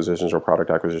business acquisitions or product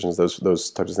acquisitions.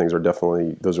 Those types of things are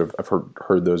definitely I've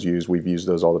heard those used. We've used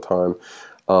those all the time.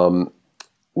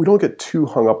 We don't get too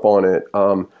hung up on it.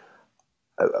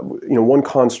 One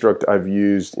construct I've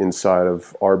used inside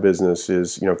of our business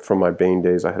is, from my Bain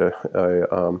days, I had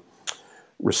a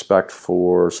respect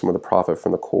for some of the profit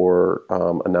from the core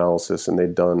analysis, and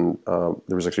they'd done,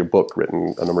 there was actually a book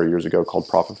written a number of years ago called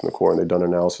Profit from the Core, and they'd done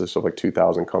analysis of like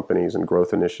 2,000 companies and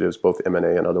growth initiatives, both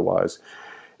M&A and otherwise.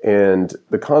 And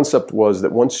the concept was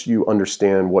that once you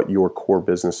understand what your core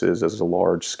business is as a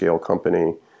large scale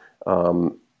company,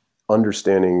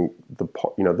 understanding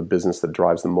the business that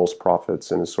drives the most profits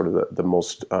and is sort of the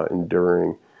most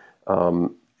enduring,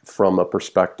 from a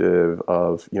perspective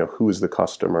of who is the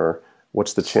customer,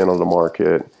 what's the channel to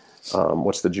market,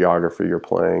 what's the geography you're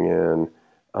playing in,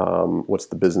 what's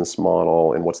the business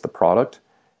model, and what's the product.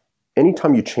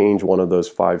 Anytime you change one of those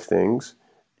 5 things,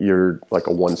 you're like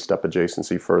a one-step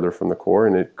adjacency further from the core,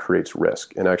 and it creates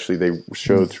risk. And actually, they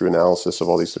showed through analysis of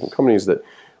all these different companies that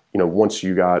once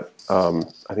you got,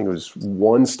 I think it was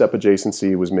one step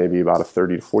adjacency was maybe about a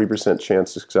 30 to 40%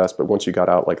 chance of success. But once you got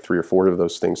out, like 3 or 4 of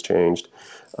those things changed,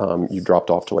 you dropped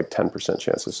off to like 10%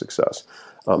 chance of success.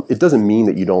 It doesn't mean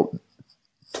that you don't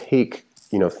take,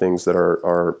 things that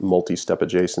are multi-step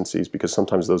adjacencies, because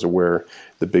sometimes those are where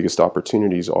the biggest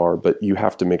opportunities are, but you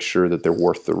have to make sure that they're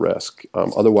worth the risk.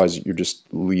 Otherwise, you're just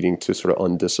leading to sort of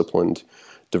undisciplined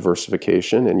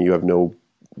diversification, and you have no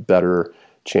better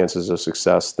chances of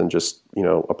success than just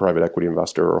a private equity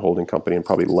investor or a holding company, and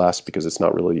probably less because it's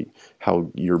not really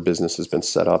how your business has been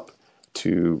set up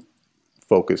to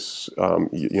focus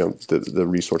the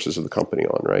resources of the company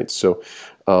on, right? So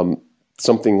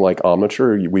something like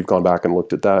Omniture, we've gone back and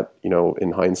looked at that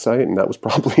in hindsight, and that was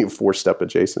probably a 4-step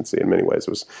adjacency in many ways.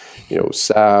 It was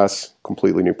SaaS,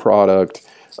 completely new product.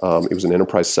 It was an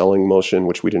enterprise selling motion,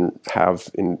 which we didn't have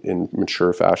in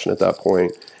mature fashion at that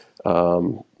point.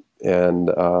 And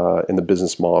the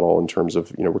business model in terms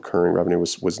of recurring revenue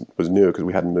was new, because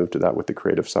we hadn't moved to that with the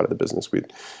creative side of the business.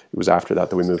 It was after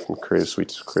that we moved from Creative Suite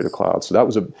to Creative Cloud. So that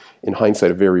was in hindsight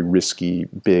a very risky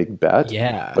big bet.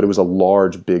 Yeah. But it was a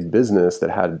large big business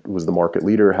that was the market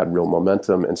leader, had real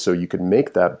momentum, and so you could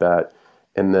make that bet.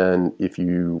 And then if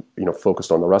you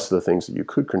focused on the rest of the things that you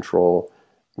could control,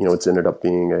 it's ended up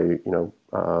being a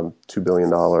 $2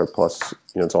 billion plus.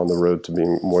 It's on the road to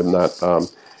being more than that.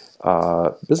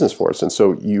 Business for us. And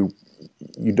so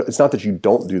it's not that you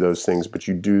don't do those things, but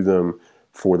you do them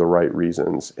for the right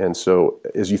reasons. And so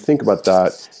as you think about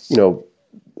that,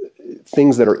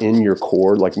 things that are in your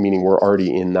core, like meaning we're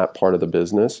already in that part of the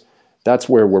business, that's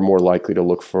where we're more likely to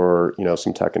look for,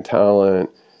 some tech and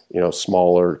talent,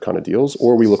 smaller kind of deals,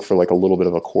 or we look for like a little bit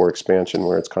of a core expansion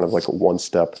where it's kind of like a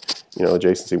one-step,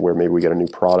 adjacency where maybe we get a new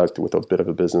product with a bit of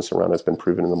a business around it. It's been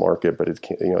proven in the market, but it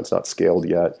can't, it's not scaled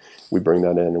yet. We bring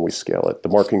that in and we scale it. The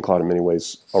Marketing Cloud, in many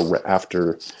ways,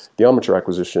 after the Omniture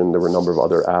acquisition, there were a number of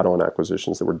other add-on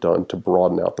acquisitions that were done to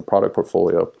broaden out the product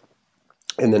portfolio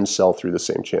and then sell through the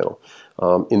same channel.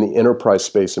 In the enterprise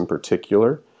space in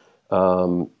particular,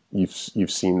 you've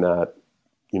seen that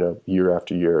year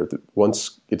after year.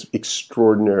 Once it's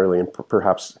extraordinarily and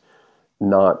perhaps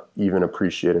not even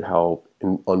appreciated how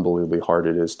unbelievably hard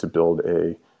it is to build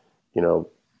a,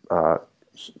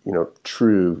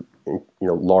 true,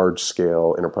 large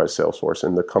scale enterprise sales force.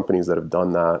 And the companies that have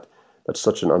done that, that's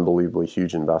such an unbelievably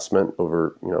huge investment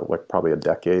over, like probably a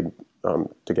decade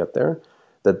to get there,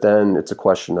 that then it's a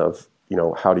question of,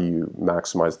 how do you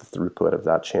maximize the throughput of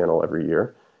that channel every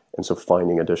year? And so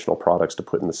finding additional products to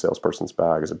put in the salesperson's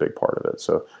bag is a big part of it.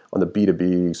 So on the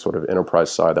B2B sort of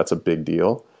enterprise side, that's a big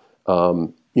deal.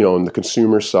 On the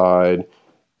consumer side,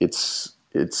 it's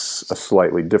a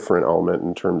slightly different element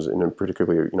in terms, and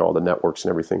particularly, all the networks and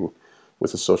everything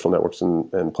with the social networks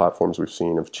and platforms we've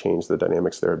seen have changed the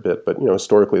dynamics there a bit. But,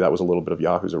 historically, that was a little bit of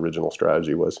Yahoo's original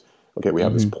strategy was, okay, we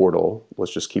have this portal,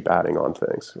 let's just keep adding on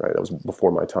things, right? That was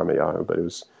before my time at Yahoo, but it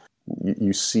was,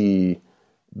 you see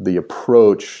the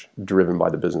approach driven by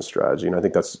the business strategy. And I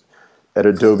think that's at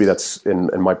Adobe, that's in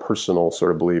my personal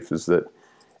sort of belief is that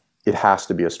it has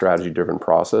to be a strategy driven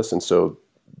process. And so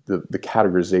the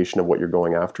categorization of what you're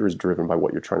going after is driven by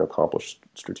what you're trying to accomplish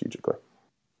strategically.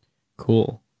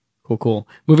 Cool.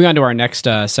 Moving on to our next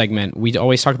segment, we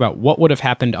always talk about what would have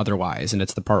happened otherwise. And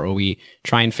it's the part where we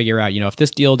try and figure out, if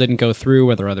this deal didn't go through,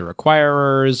 were there other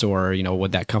acquirers or,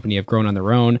 would that company have grown on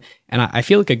their own? And I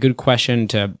feel like a good question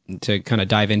to kind of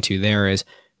dive into there is,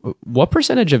 what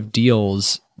percentage of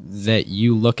deals that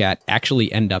you look at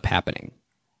actually end up happening?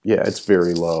 Yeah, it's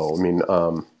very low. I mean,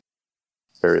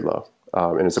 very low.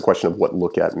 And it's a question of what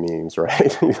look at means,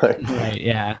 right? Right,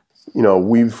 yeah.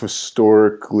 We've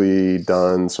historically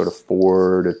done sort of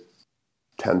 4 to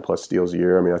 10 plus deals a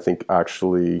year. I mean, I think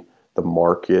actually the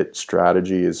market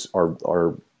strategy is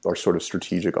our sort of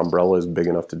strategic umbrella is big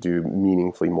enough to do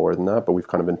meaningfully more than that. But we've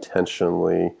kind of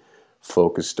intentionally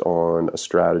focused on a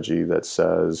strategy that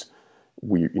says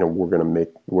we're going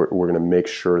to make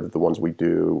sure that the ones we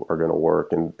do are going to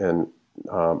work. And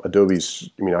Adobe's,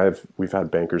 we've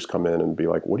had bankers come in and be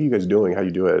like, "What are you guys doing? How do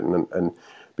you do it?" And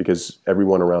because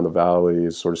everyone around the valley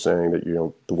is sort of saying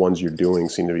that the ones you're doing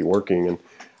seem to be working, and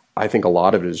I think a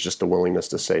lot of it is just the willingness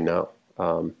to say no,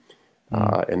 and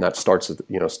that starts at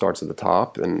the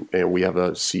top. And we have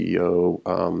a CEO,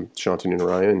 Shantanu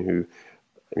Narayan, who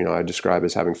I describe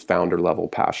as having founder level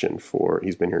passion for.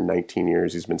 He's been here 19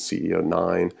 years. He's been CEO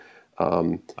 9.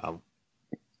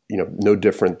 No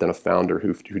different than a founder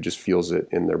who just feels it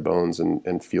in their bones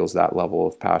and feels that level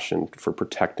of passion for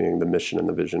protecting the mission and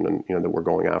the vision and that we're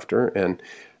going after. And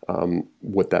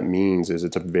what that means is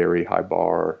it's a very high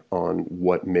bar on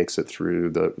what makes it through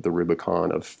the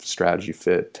Rubicon of strategy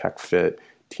fit, tech fit,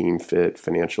 team fit,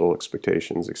 financial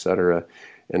expectations, et cetera.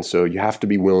 And so you have to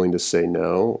be willing to say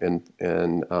no, and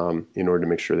in order to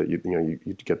make sure that you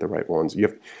get the right ones. You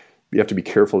have to be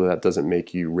careful that doesn't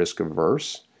make you risk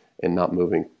averse and not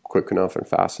moving quick enough and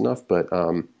fast enough. But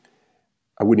I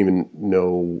wouldn't even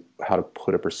know how to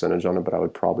put a percentage on it, but I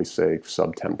would probably say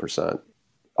sub 10%.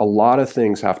 A lot of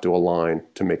things have to align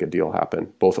to make a deal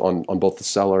happen, both on both the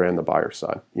seller and the buyer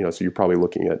side. So you're probably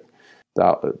looking at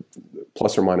that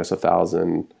plus or minus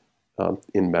 1,000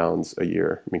 inbounds a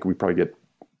year. I mean, we probably get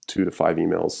 2 to 5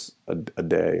 emails a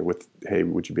day with, "Hey,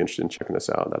 would you be interested in checking this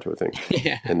out?" That type of thing.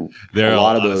 Yeah. And a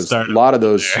lot of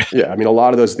those, yeah. I mean, a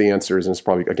lot of those, the answer is, and it's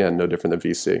probably again no different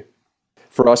than VC.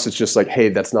 For us, it's just like, "Hey,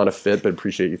 that's not a fit, but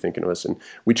appreciate you thinking of us." And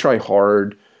we try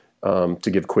hard to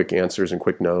give quick answers and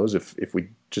quick no's if we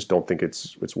just don't think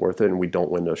it's worth it, and we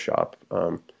don't window shop.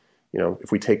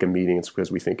 If we take a meeting, it's because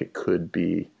we think it could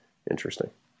be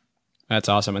interesting. That's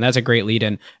awesome. And that's a great lead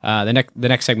in. The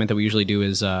next segment that we usually do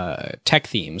is tech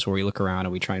themes, where we look around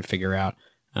and we try and figure out,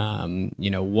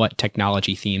 what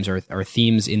technology themes or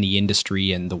themes in the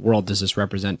industry and the world does this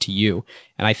represent to you?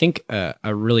 And I think a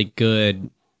really good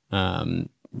kind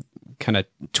of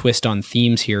twist on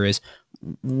themes here is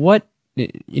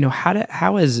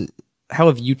how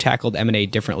have you tackled M&A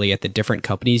differently at the different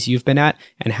companies you've been at?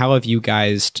 And how have you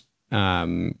guys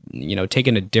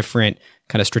taken a different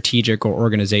kind of strategic or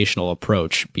organizational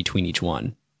approach between each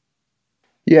one?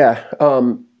 Yeah.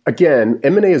 Again,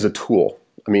 M&A is a tool.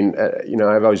 I mean,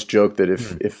 I've always joked that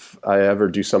if I ever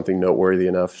do something noteworthy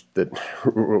enough that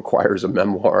requires a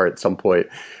memoir at some point,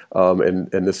 and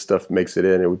this stuff makes it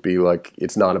in, it would be like,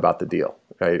 it's not about the deal,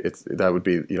 right? That would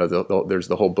be, there's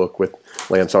the whole book with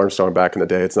Lance Armstrong back in the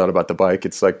day. It's not about the bike.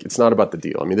 It's like, it's not about the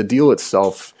deal. I mean, the deal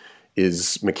itself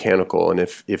is mechanical, and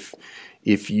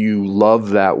if you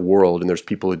love that world, and there's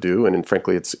people who do, and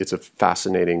frankly, it's a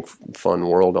fascinating, fun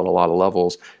world on a lot of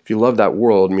levels. If you love that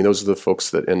world, I mean, those are the folks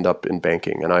that end up in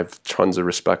banking, and I have tons of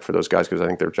respect for those guys because I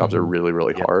think their jobs are really,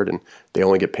 really hard, and they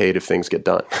only get paid if things get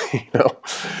done.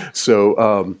 So,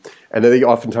 and then they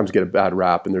oftentimes get a bad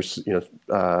rap, and there's,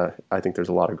 I think there's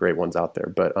a lot of great ones out there,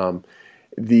 but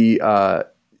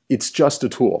it's just a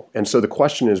tool, and so the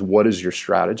question is, what is your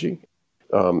strategy?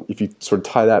 If you sort of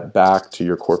tie that back to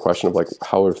your core question of like,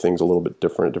 how are things a little bit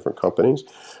different at different companies?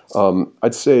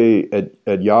 I'd say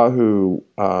at Yahoo,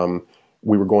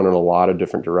 we were going in a lot of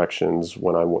different directions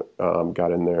when I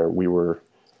got in there.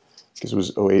 Because it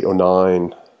was 08,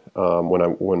 09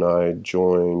 when I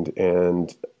joined,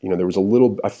 and there was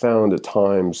I found at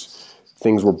times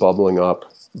things were bubbling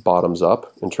up bottoms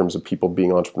up in terms of people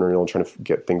being entrepreneurial and trying to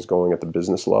get things going at the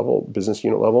business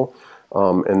unit level.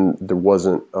 And there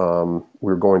wasn't,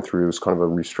 we were going through kind of a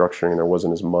restructuring, and there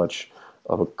wasn't as much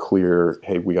of a clear,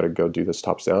 hey, we got to go do this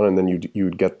tops down. And then you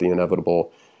would get the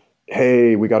inevitable,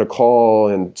 hey, we got a call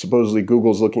and supposedly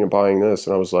Google's looking at buying this.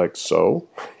 And I was like, so,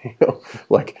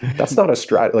 like, that's not a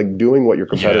strategy. Like, doing what your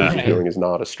competitors are doing is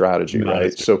not a strategy, Not a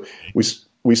right? So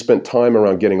we spent time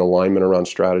around getting alignment around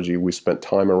strategy. We spent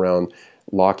time around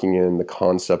locking in the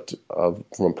concept of,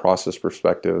 from a process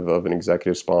perspective, of an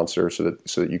executive sponsor, so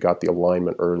that you got the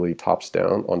alignment early, tops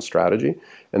down on strategy.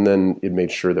 And then it made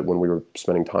sure that when we were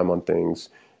spending time on things,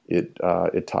 it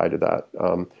tied to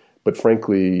that. But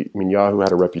frankly, I mean, Yahoo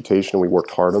had a reputation. We worked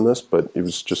hard on this, but it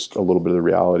was just a little bit of the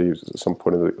reality. At some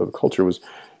point of the culture was,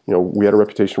 we had a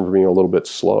reputation for being a little bit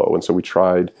slow. And so we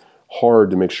tried hard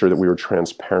to make sure that we were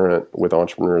transparent with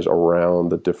entrepreneurs around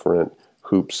the different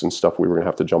hoops and stuff we were going to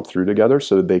have to jump through together,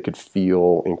 so that they could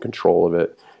feel in control of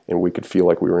it and we could feel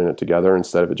like we were in it together,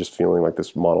 instead of it just feeling like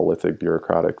this monolithic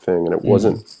bureaucratic thing. And it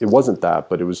wasn't that,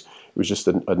 but it was just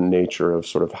a nature of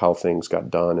sort of how things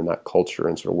got done and that culture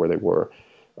and sort of where they were.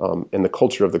 And the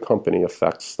culture of the company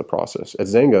affects the process. At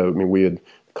Zynga, I mean,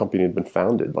 the company had been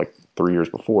founded like 3 years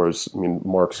before.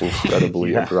 Mark's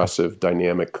incredibly aggressive,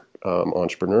 dynamic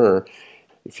entrepreneur.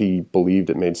 If he believed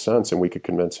it made sense and we could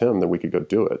convince him, then we could go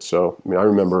do it. So, I mean, I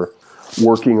remember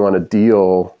working on a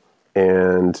deal,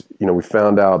 and we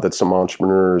found out that some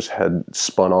entrepreneurs had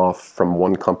spun off from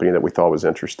one company that we thought was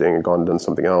interesting and gone and done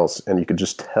something else. And you could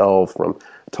just tell from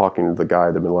talking to the guy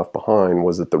that had been left behind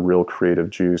was that the real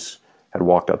creative juice had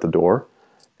walked out the door.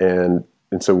 And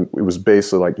so it was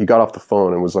basically like, you got off the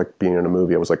phone and it was like being in a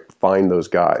movie. I was like, find those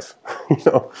guys,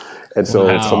 And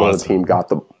so someone on the team got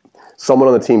them. Someone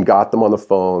on the team got them on the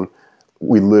phone.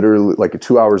 We literally, like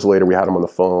 2 hours later, we had them on the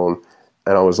phone.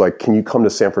 And I was like, can you come to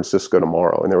San Francisco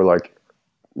tomorrow? And they were like,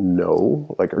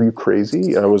 no, like, are you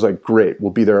crazy? And I was like, great,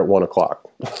 we'll be there at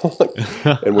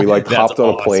 1:00. And we hopped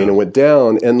on a plane and went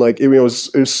down. And it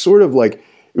was sort of like,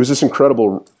 it was this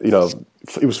incredible, it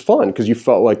was fun because you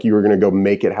felt like you were going to go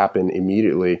make it happen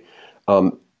immediately.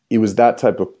 It was that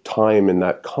type of time in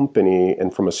that company.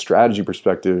 And from a strategy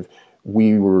perspective,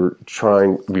 we were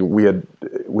trying, we had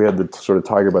the sort of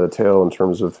tiger by the tail in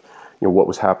terms of, what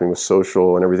was happening with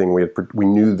social and everything. We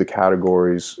knew the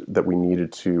categories that we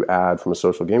needed to add from a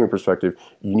social gaming perspective.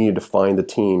 You needed to find the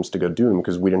teams to go do them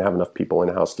because we didn't have enough people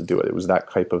in-house to do it. It was that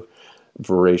type of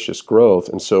voracious growth.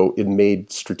 And so it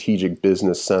made strategic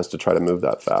business sense to try to move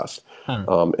that fast.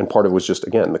 And part of it was just,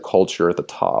 again, the culture at the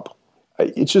top.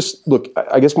 It's just, look,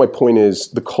 I guess my point is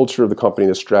the culture of the company,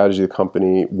 the strategy of the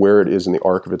company, where it is in the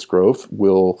arc of its growth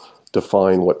will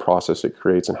define what process it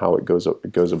creates and how it goes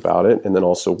about it. And then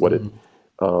also what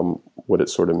it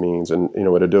sort of means. And,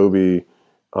 at Adobe,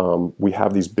 we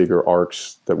have these bigger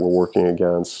arcs that we're working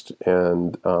against.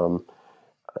 And, from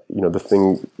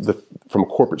a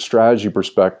corporate strategy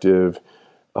perspective,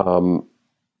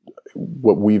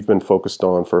 what we've been focused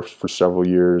on for several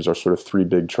years are sort of three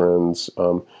big trends.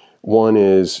 One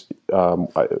is,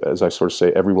 as I sort of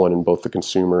say, everyone in both the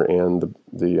consumer and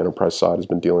the enterprise side has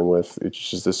been dealing with. It's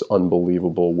just this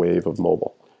unbelievable wave of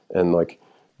mobile. And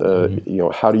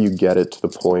how do you get it to the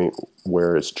point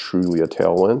where it's truly a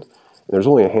tailwind? And there's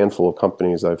only a handful of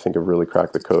companies that I think have really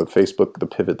cracked the code. Facebook, the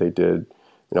pivot they did,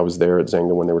 I was there at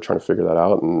Zynga when they were trying to figure that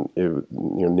out, and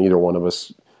neither one of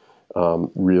us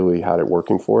really had it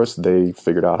working for us. They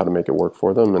figured out how to make it work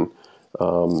for them, and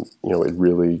it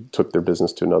really took their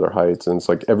business to another heights. And it's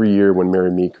like every year when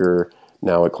Mary Meeker,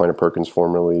 now at Kleiner Perkins,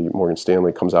 formerly Morgan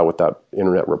Stanley, comes out with that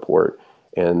internet report,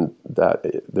 and that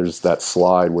there's that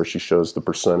slide where she shows the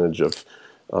percentage of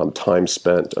time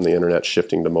spent on the internet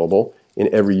shifting to mobile. And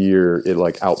every year it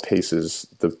outpaces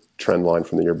the trend line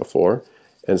from the year before.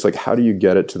 And it's like, how do you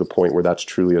get it to the point where that's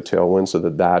truly a tailwind so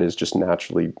that is just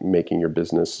naturally making your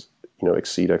business,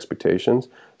 exceed expectations?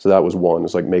 So that was one.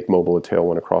 It's like make mobile a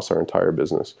tailwind across our entire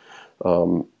business.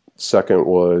 Second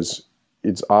was,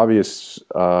 it's obvious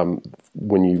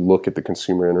when you look at the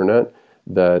consumer internet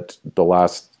that the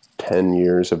last 10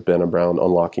 years have been around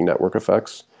unlocking network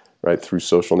effects, right? Through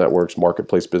social networks,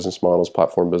 marketplace business models,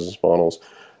 platform business models.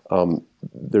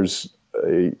 There's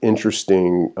a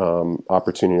interesting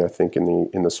opportunity, I think,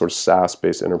 in the sort of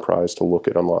SaaS-based enterprise to look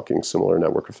at unlocking similar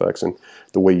network effects. And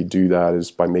the way you do that is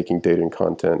by making data and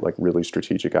content like really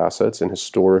strategic assets. And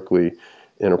historically,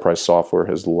 enterprise software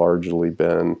has largely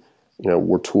been,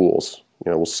 we're tools.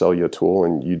 We'll sell you a tool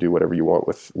and you do whatever you want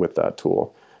with that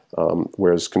tool.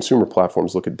 Whereas consumer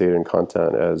platforms look at data and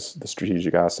content as the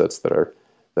strategic assets that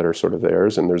are sort of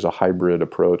theirs. And there's a hybrid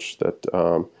approach that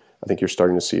I think you're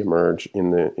starting to see emerge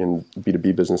in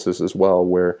B2B businesses as well,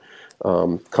 where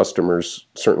customers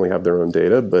certainly have their own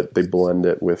data, but they blend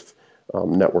it with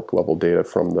network level data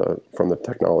from the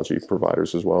technology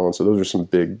providers as well. And so those are some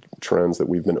big trends that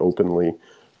we've been openly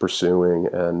pursuing,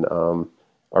 and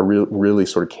really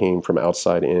sort of came from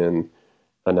outside in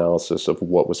analysis of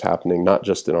what was happening, not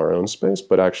just in our own space,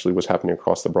 but actually was happening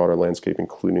across the broader landscape,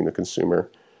 including the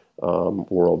consumer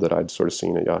world that I'd sort of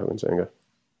seen at Yahoo and Zynga.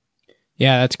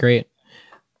 Yeah, that's great.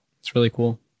 It's really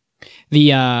cool.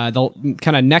 The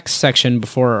kind of next section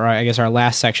before, or I guess our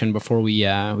last section before we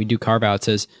do carve outs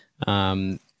is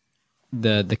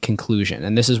the conclusion,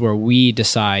 and this is where we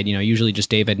decide. Usually just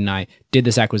David and I, did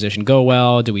this acquisition go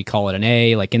well? Do we call it an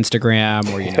A like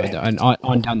Instagram, or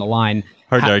on down the line?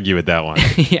 Hard to argue with that one.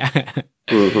 Yeah.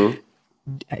 Mm-hmm.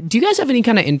 Do you guys have any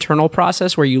kind of internal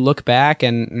process where you look back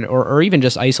or even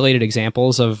just isolated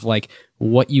examples of like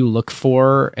what you look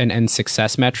for and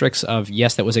success metrics of,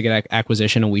 yes, that was a good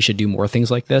acquisition and we should do more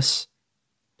things like this?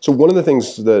 So one of the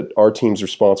things that our team's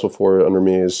responsible for under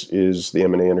me is the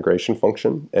M&A integration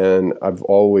function. And I've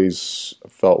always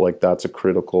felt like that's a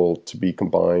critical to be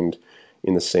combined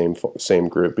in the same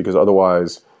group, because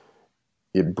otherwise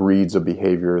it breeds a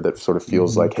behavior that sort of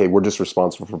feels like, hey, we're just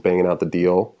responsible for banging out the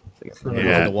deal. It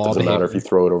doesn't matter if you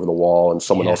throw it over the wall and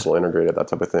someone else will integrate it, that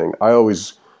type of thing. I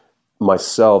always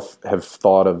myself have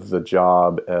thought of the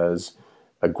job as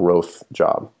a growth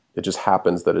job. It just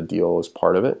happens that a deal is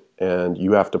part of it, and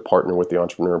you have to partner with the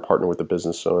entrepreneur, partner with the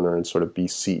business owner, and sort of be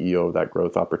CEO of that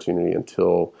growth opportunity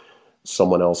until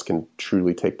someone else can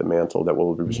truly take the mantle that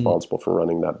will be responsible for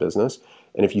running that business.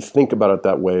 And if you think about it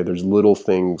that way, there's little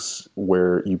things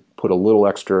where you put a little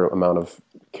extra amount of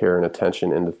care and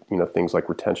attention into things like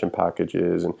retention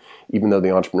packages, and even though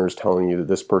the entrepreneur is telling you that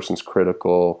this person's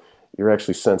critical, you're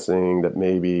actually sensing that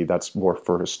maybe that's more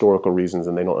for historical reasons,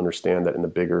 and they don't understand that in the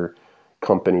bigger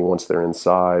company, once they're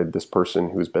inside, this person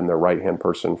who's been their right-hand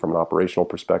person from an operational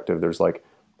perspective, there's like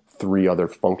 3 other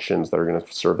functions that are going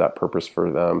to serve that purpose for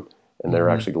them, and they're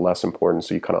actually less important.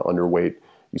 So you kind of underweight,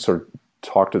 you sort of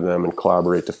talk to them and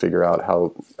collaborate to figure out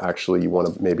how actually you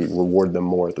want to maybe reward them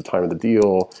more at the time of the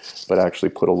deal, but actually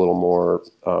put a little more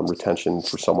retention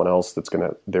for someone else that's going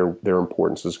to, their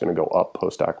importance is going to go up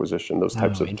post-acquisition, those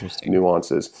types of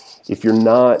nuances. If you're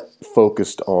not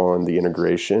focused on the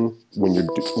integration when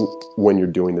you're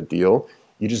doing the deal,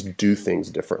 you just do things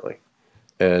differently.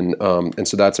 And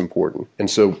so that's important. And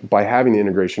so by having the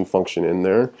integration function in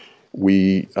there,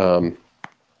 we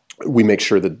make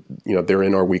sure that they're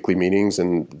in our weekly meetings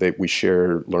and we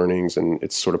share learnings, and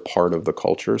it's sort of part of the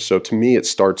culture. So to me, it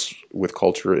starts with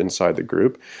culture inside the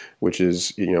group, which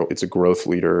is it's a growth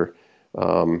leader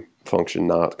function,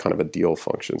 not kind of a deal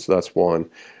function. So that's one.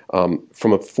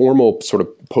 From a formal sort of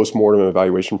post-mortem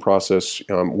evaluation process,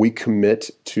 we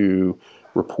commit to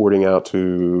reporting out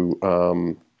to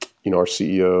our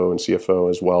CEO and CFO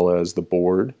as well as the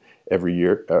board every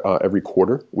year, every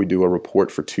quarter. We do a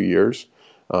report for 2 years.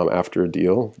 After a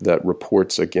deal that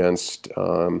reports against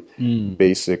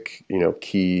basic,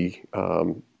 key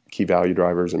value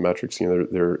drivers and metrics.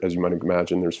 There, as you might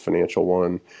imagine, there's financial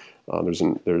one,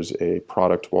 there's a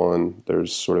product one,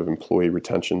 there's sort of employee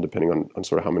retention, depending on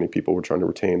sort of how many people we're trying to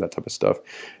retain, that type of stuff.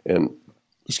 And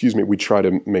we try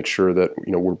to make sure that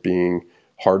we're being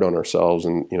hard on ourselves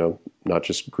and not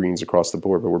just greens across the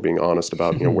board, but we're being honest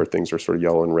about where things are sort of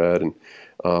yellow and red. And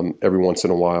every once in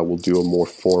a while, we'll do a more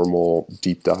formal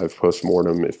deep dive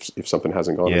post-mortem if something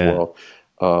hasn't gone as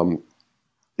well.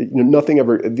 Nothing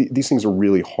ever. These things are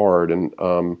really hard, and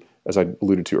as I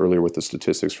alluded to earlier with the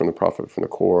statistics from the profit from the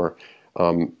core,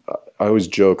 I always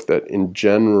joke that in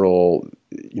general,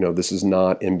 this is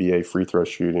not NBA free throw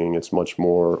shooting. It's much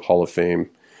more Hall of Fame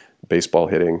baseball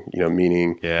hitting,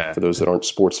 meaning for those that aren't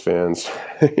sports fans,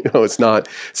 it's not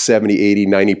 70, 80,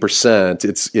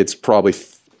 90%. It's probably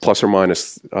plus or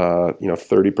minus,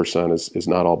 30% is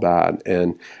not all bad.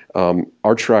 And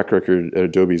our track record at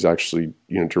Adobe is actually,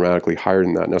 dramatically higher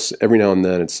than that. Now, every now and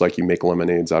then it's like you make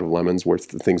lemonades out of lemons where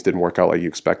things didn't work out like you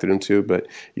expected them to, but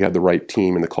you had the right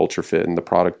team and the culture fit and the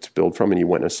product to build from, and you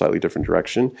went in a slightly different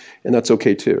direction. And that's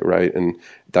okay too, right? And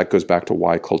that goes back to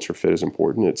why culture fit is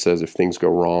important. It says if things go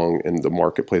wrong and the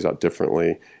market plays out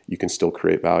differently, you can still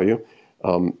create value.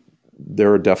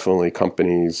 There are definitely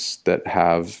companies that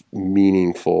have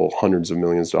meaningful hundreds of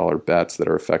millions of dollar bets that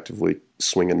are effectively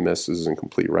swing and misses and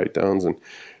complete write-downs. And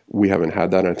we haven't had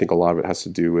that. And I think a lot of it has to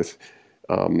do with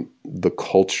the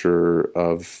culture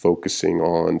of focusing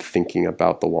on thinking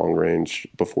about the long range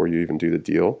before you even do the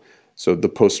deal. So the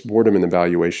post-mortem and the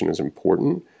valuation is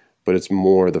important, but it's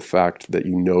more the fact that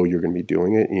you're going to be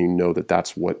doing it and that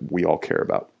that's what we all care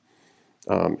about.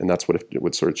 And that's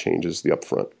what sort of changes the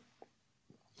upfront.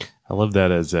 I love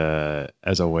that as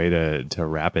a way to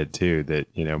wrap it too. That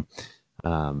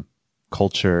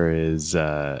culture is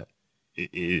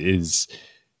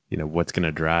what's going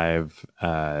to drive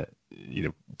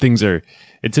things are.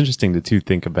 It's interesting to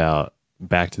think about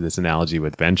back to this analogy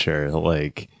with venture,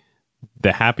 like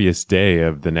the happiest day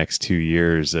of the next 2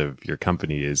 years of your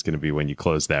company is going to be when you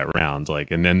close that round, like,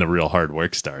 and then the real hard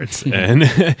work starts. And,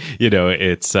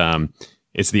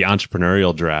 it's the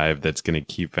entrepreneurial drive that's going to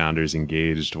keep founders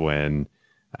engaged when,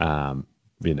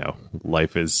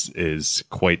 life is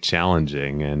quite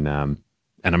challenging. And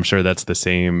I'm sure that's the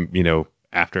same,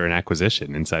 after an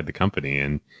acquisition inside the company,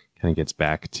 and kind of gets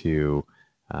back to,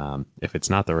 if it's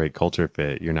not the right culture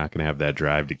fit, you're not going to have that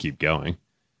drive to keep going.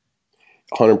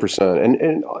 100%.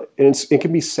 And it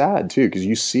can be sad too, because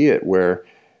you see it where,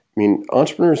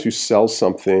 entrepreneurs who sell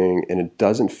something and it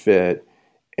doesn't fit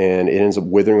and it ends up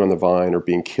withering on the vine or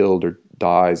being killed or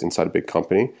dies inside a big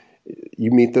company,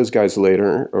 you meet those guys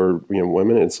later, or,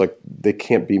 women, it's like they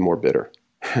can't be more bitter.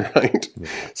 Right? Yeah.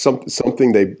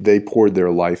 Something they poured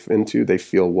their life into, they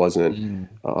feel wasn't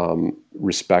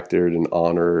respected and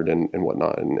honored and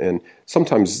whatnot. And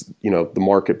sometimes, the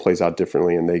market plays out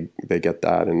differently and they get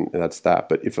that, and that's that.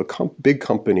 But if a big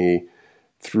company,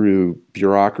 through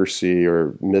bureaucracy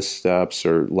or missteps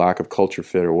or lack of culture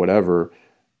fit or whatever,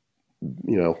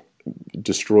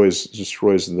 destroys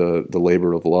the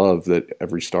labor of love that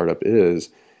every startup is,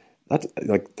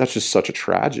 that's just such a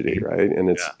tragedy, right? And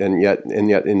it's and yet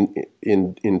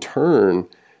in turn,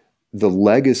 the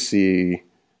legacy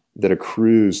that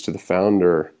accrues to the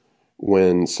founder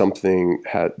when something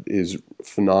is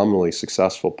phenomenally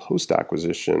successful post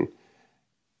acquisition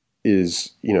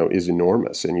is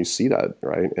enormous, and you see that,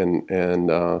 right?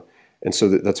 And so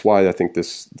that's why I think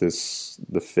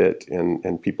the fit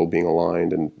and people being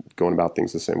aligned and going about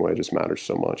things the same way just matters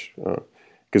so much.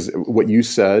 Because what you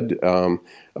said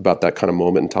about that kind of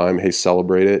moment in time, hey,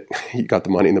 celebrate it. You got the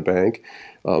money in the bank.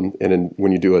 And then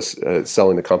when you do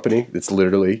selling the company, it's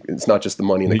not just the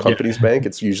money in the company's bank.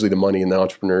 It's usually the money in the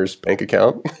entrepreneur's bank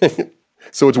account.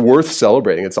 So it's worth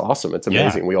celebrating. It's awesome. It's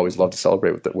amazing. Yeah. We always love to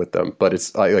celebrate with them. But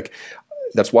it's like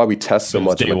that's why we test so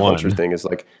much on the culture thing is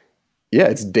like, yeah,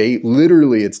 it's day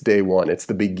one. It's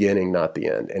the beginning, not the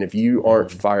end. And if you aren't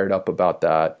fired up about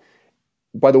that,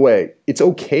 by the way, it's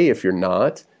okay if you're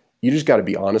not. You just got to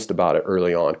be honest about it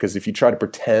early on. Because if you try to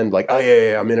pretend like, oh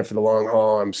yeah, I'm in it for the long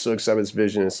haul, I'm so excited with this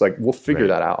vision, it's like, we'll figure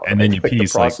that out. And then you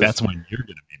piece, like, that's when you're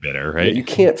going to be bitter, right? Yeah, you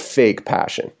can't fake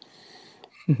passion.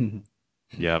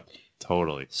 Yep,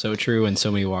 totally. So true in so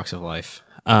many walks of life.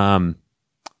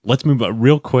 Let's move on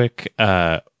real quick.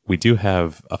 We do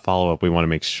have a follow-up we want to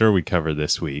make sure we cover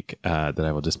this week that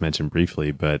I will just mention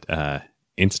briefly, but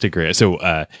Instagram.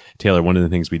 So, Taylor, one of the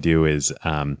things we do is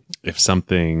if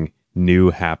something new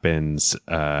happens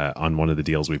on one of the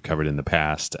deals we've covered in the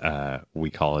past, we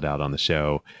call it out on the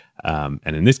show.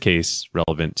 And in this case,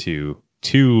 relevant to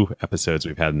 2 episodes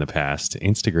we've had in the past,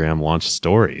 Instagram launched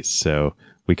stories. So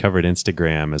we covered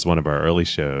Instagram as one of our early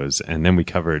shows, and then we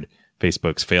covered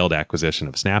Facebook's failed acquisition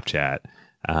of Snapchat.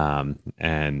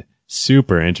 And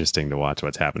super interesting to watch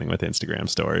what's happening with Instagram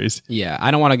stories. Yeah, I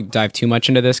don't want to dive too much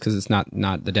into this because it's not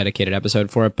the dedicated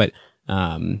episode for it, but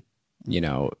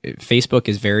Facebook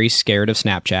is very scared of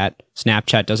Snapchat.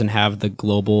 Snapchat doesn't have the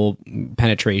global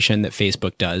penetration that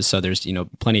Facebook does, so there's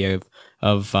plenty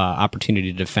of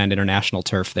opportunity to defend international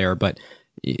turf there, but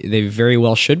they very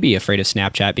well should be afraid of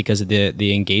Snapchat because of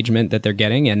the engagement that they're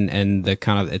getting and the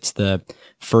kind of, it's the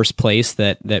first place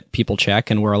that people check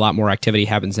and where a lot more activity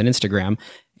happens than Instagram.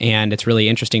 And it's really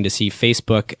interesting to see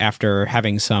Facebook, after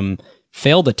having some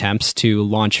failed attempts to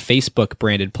launch Facebook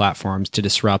branded platforms to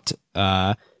disrupt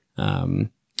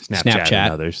Snapchat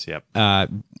and others.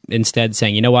 Yep. Instead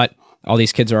saying, you know what? All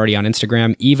these kids are already on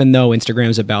Instagram, even though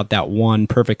Instagram's about that one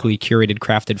perfectly curated,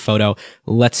 crafted photo.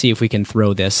 Let's see if we can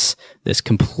throw this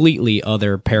completely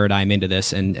other paradigm into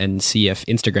this and see if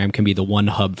Instagram can be the one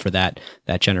hub for that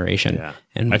generation. Yeah.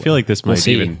 And I feel like this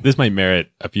might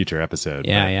merit a future episode.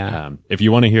 Yeah. If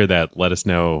you want to hear that, let us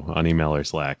know on email or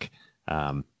Slack.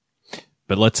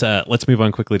 But let's move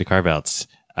on quickly to carve-outs.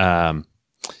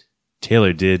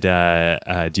 Taylor, do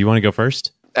you want to go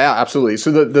first? Yeah, absolutely.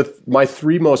 So my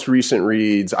 3 most recent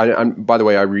reads. I'm by the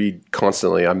way, I read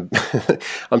constantly. I'm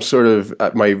sort of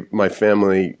my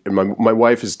family. My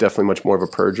wife is definitely much more of a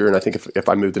purger, and I think if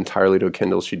I moved entirely to a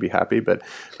Kindle, she'd be happy. But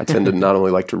I tend to not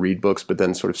only like to read books, but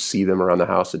then sort of see them around the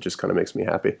house. It just kind of makes me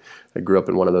happy. I grew up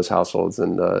in one of those households,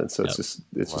 and so it's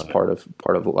just part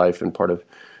of life and part of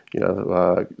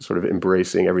sort of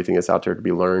embracing everything that's out there to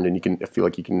be learned, and I feel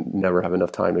like you can never have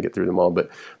enough time to get through them all. But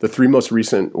the 3 most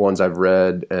recent ones I've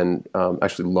read and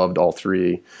actually loved all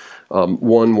 3.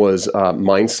 One was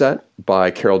Mindset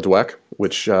by Carol Dweck,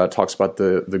 which talks about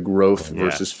the growth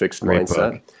versus fixed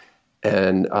mindset. Book.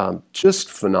 and just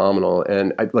phenomenal.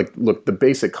 And look, the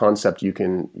basic concept you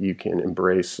can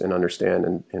embrace and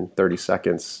understand in 30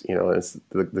 seconds. It's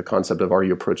the concept of, are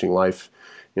you approaching life,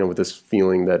 with this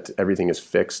feeling that everything is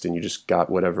fixed and you just got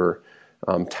whatever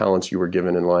talents you were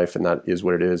given in life, and that is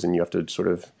what it is, and you have to sort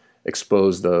of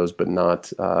expose those, but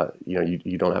not,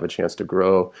 you don't have a chance to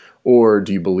grow? Or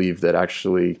do you believe that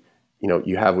actually,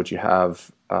 you have what you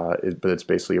have, but it's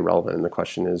basically irrelevant, and the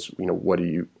question is, what are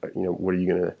you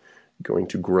going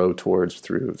to grow towards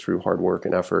through hard work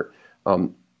and effort?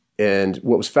 And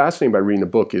what was fascinating by reading the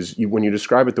book is when you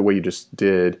describe it the way you just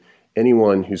did,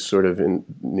 anyone who's sort of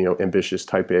ambitious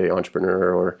type A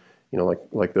entrepreneur, or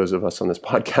like those of us on this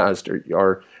podcast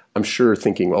are I'm sure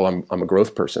thinking, well, I'm a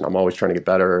growth person. I'm always trying to get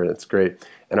better, and it's great.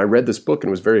 And I read this book, and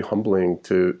it was very humbling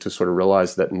to sort of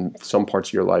realize that in some parts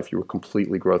of your life you were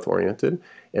completely growth oriented.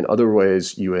 In other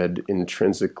ways, you had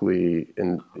intrinsically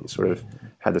and sort of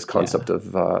had this concept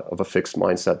of a fixed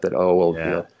mindset that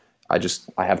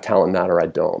I have talent in that, or I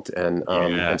don't.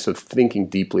 And so thinking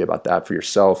deeply about that for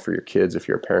yourself, for your kids, if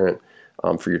you're a parent,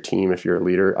 for your team, if you're a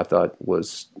leader, I thought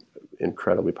was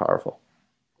incredibly powerful.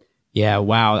 Yeah,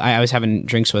 wow. I was having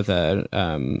drinks with a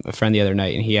friend the other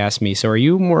night, and he asked me, so are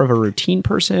you more of a routine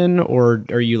person, or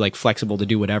are you like flexible to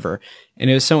do whatever? And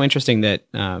it was so interesting that,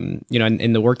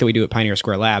 in the work that we do at Pioneer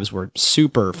Square Labs, we're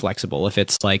super flexible. If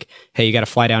it's like, hey, you got to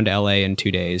fly down to LA in 2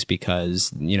 days because,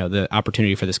 the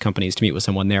opportunity for this company is to meet with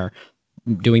someone there,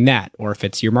 doing that. Or if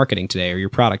it's your marketing today or your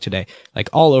product today, like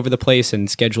all over the place, and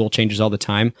schedule changes all the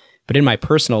time. But in my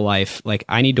personal life, like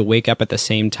I need to wake up at the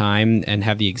same time and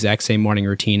have the exact same morning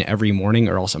routine every morning,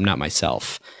 or else I'm not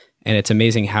myself. And it's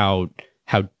amazing how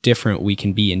different we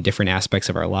can be in different aspects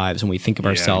of our lives when we think of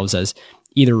ourselves as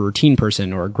either a routine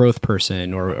person or a growth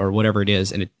person or whatever it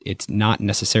is. And it's not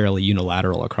necessarily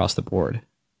unilateral across the board.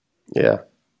 Yeah,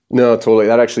 no, totally.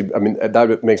 That actually,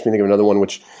 that makes me think of another one,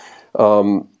 which,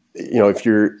 if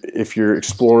you're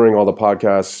exploring all the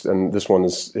podcasts, and this one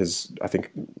is I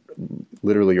think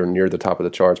literally or near the top of the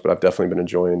charts, but I've definitely been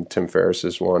enjoying Tim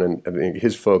Ferriss's one, and I think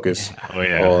his focus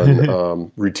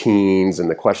on routines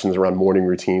and the questions around morning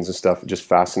routines and stuff just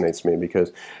fascinates me,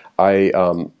 because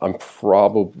I'm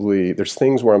probably, there's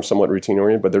things where I'm somewhat routine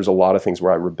oriented, but there's a lot of things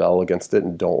where I rebel against it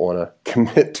and don't want to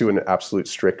commit to an absolute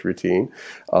strict routine.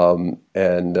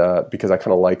 Because I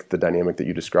kind of like the dynamic that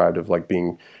you described of like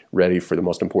being ready for the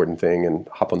most important thing and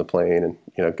hop on the plane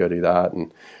and go do that.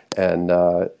 And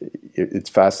it's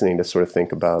fascinating to sort of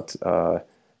think about how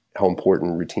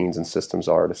important routines and systems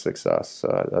are to success.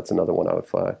 That's another one I would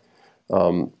flag.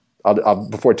 I'll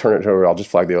before I turn it over, I'll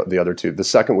just flag the other two. The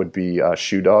second would be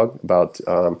Shoe Dog, about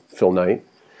Phil Knight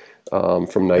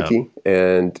from Nike,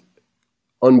 and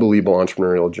unbelievable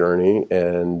entrepreneurial journey,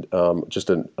 and just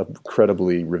an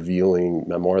incredibly revealing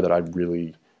memoir that I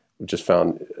really just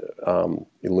found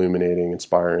illuminating,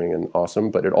 inspiring, and awesome.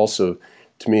 But it also,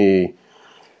 to me,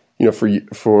 for you,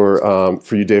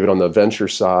 David, on the venture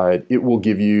side, it will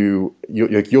give you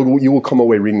will come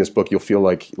away reading this book. You'll feel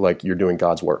like you're doing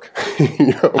God's work,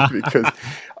 because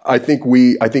I think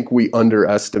we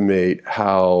underestimate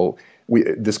how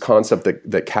this concept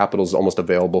that capital is almost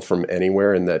available from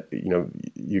anywhere, and that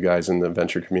you guys in the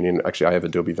venture community, and actually I have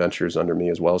Adobe Ventures under me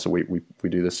as well, so we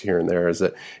do this here and there, is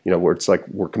that where it's like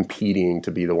we're competing to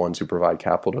be the ones who provide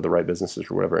capital to the right businesses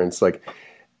or whatever, and it's like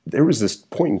there was this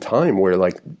point in time where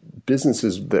like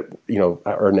businesses that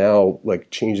are now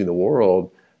like changing the world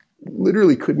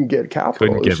literally couldn't get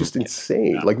capital. It was just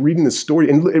insane. Like reading this story,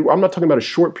 and I'm not talking about a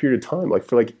short period of time. Like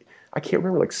for I can't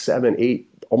remember, like 7,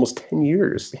 8, almost 10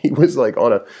 years. He was like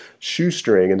on a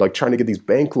shoestring and like trying to get these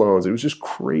bank loans. It was just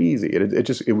crazy.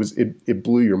 It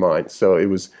blew your mind. So it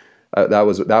was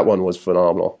that one was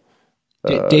phenomenal.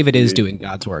 David is doing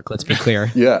God's work. Let's be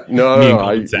clear. Yeah.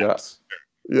 No. Yes.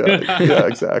 Yeah,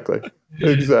 exactly.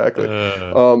 And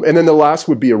then the last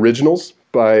would be Originals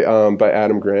by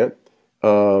Adam Grant.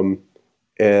 That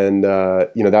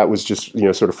was just,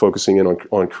 sort of focusing in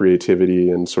on creativity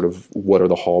and sort of what are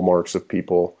the hallmarks of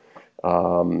people,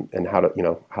 and how do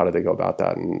they go about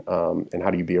that, and how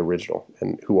do you be original,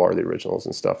 and who are the originals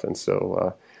and stuff. And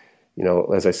so,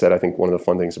 as I said, I think one of the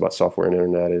fun things about software and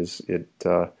internet is it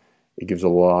gives a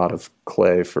lot of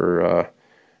clay for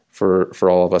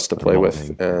all of us to play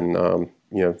with, and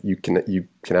you can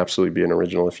absolutely be an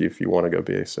original if you want to go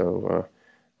be. So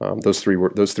those three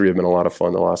have been a lot of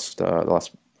fun. The last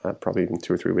probably even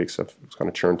 2 or 3 weeks I've kind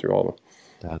of churned through all of them.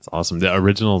 That's awesome. The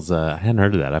Originals, I hadn't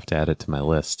heard of that. I have to add it to my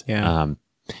list. Yeah.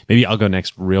 Maybe I'll go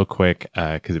next real quick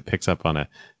because it picks up on a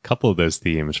couple of those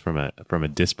themes from a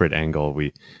disparate angle.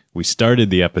 We started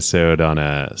the episode on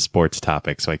a sports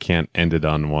topic, so I can't end it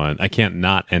on one. I can't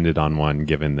not end it on one,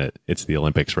 given that it's the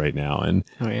Olympics right now. And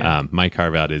my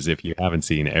carve out is, if you haven't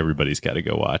seen, everybody's got to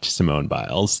go watch Simone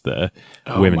Biles, the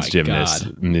women's gymnast.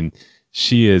 God. I mean,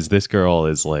 this girl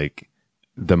is like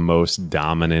the most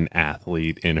dominant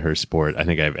athlete in her sport I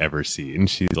think I've ever seen.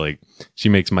 She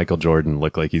makes Michael Jordan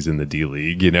look like he's in the D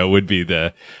League, would be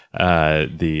the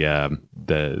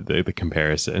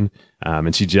comparison.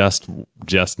 And she just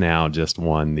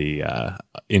won the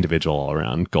individual all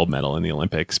around gold medal in the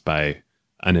Olympics by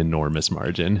an enormous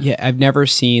margin. Yeah, I've never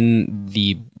seen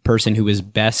the person who is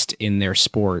best in their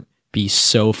sport be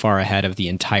so far ahead of the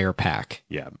entire pack.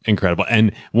 Yeah, incredible.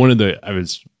 And I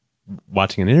was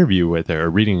watching an interview with her, or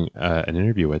reading an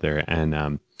interview with her, and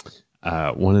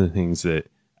one of the things that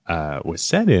was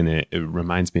said in it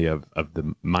reminds me of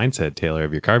the mindset, Taylor,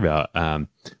 of your carve out.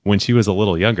 When she was a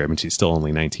little younger, I mean, she's still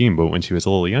only 19, but when she was a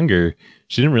little younger,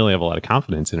 she didn't really have a lot of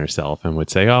confidence in herself, and would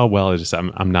say, "Oh, well,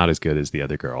 I'm not as good as the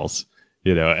other girls,"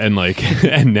 and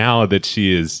and now that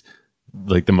she is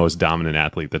like the most dominant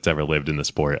athlete that's ever lived in the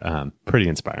sport, pretty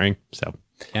inspiring. So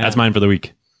that's mine for the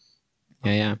week.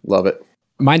 Yeah. Love it.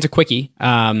 Mine's a quickie.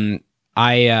 I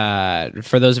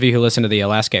for those of you who listen to the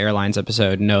Alaska Airlines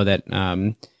episode know that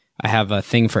I have a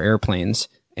thing for airplanes,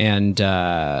 and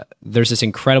there's this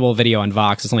incredible video on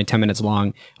Vox. It's only 10 minutes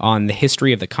long, on the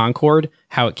history of the Concorde,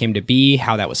 how it came to be,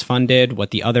 how that was funded,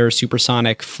 what the other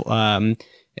supersonic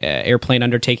airplane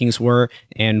undertakings were,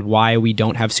 and why we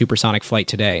don't have supersonic flight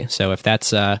today. So if that's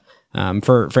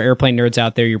for airplane nerds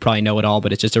out there, you probably know it all,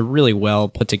 but it's just a really well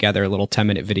put together little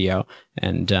 10-minute video,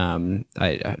 and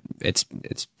it's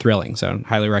thrilling. So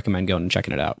highly recommend going and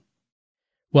checking it out.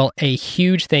 Well, a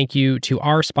huge thank you to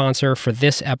our sponsor for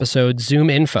this episode,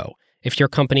 ZoomInfo. If your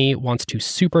company wants to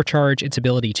supercharge its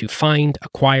ability to find,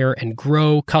 acquire, and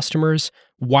grow customers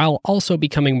while also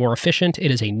becoming more efficient,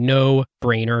 it is a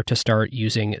no-brainer to start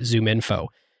using ZoomInfo.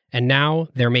 And now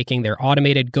they're making their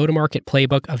automated go-to-market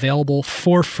playbook available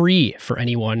for free for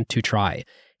anyone to try.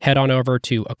 Head on over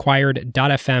to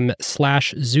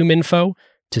acquired.fm/ZoomInfo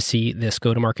to see this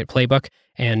go-to-market playbook.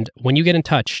 And when you get in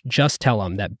touch, just tell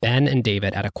them that Ben and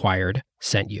David at Acquired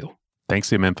sent you. Thanks,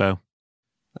 ZoomInfo.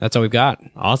 That's all we've got.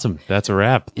 Awesome. That's a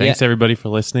wrap. Thanks everybody for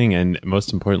listening. And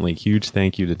most importantly, huge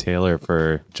thank you to Taylor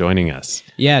for joining us.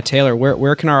 Yeah, Taylor,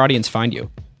 where can our audience find you?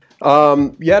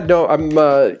 I'm here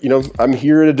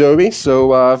at Adobe,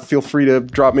 so feel free to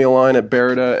drop me a line at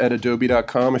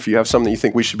barada@adobe.com if you have something that you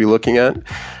think we should be looking at.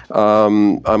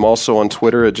 I'm also on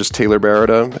Twitter at just Taylor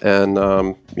Barada, and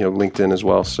LinkedIn as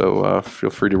well. So feel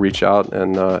free to reach out,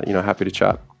 and happy to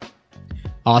chat.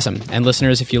 Awesome. And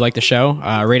listeners, if you like the show,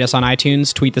 rate us on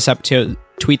iTunes, tweet this episode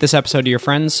to your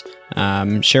friends,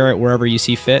 share it wherever you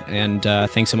see fit, and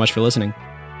thanks so much for listening.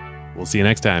 We'll see you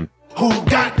next time. Who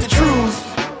got the truth?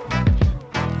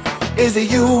 Is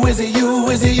it you? Is it you?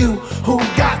 Is it you? Who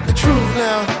got the truth?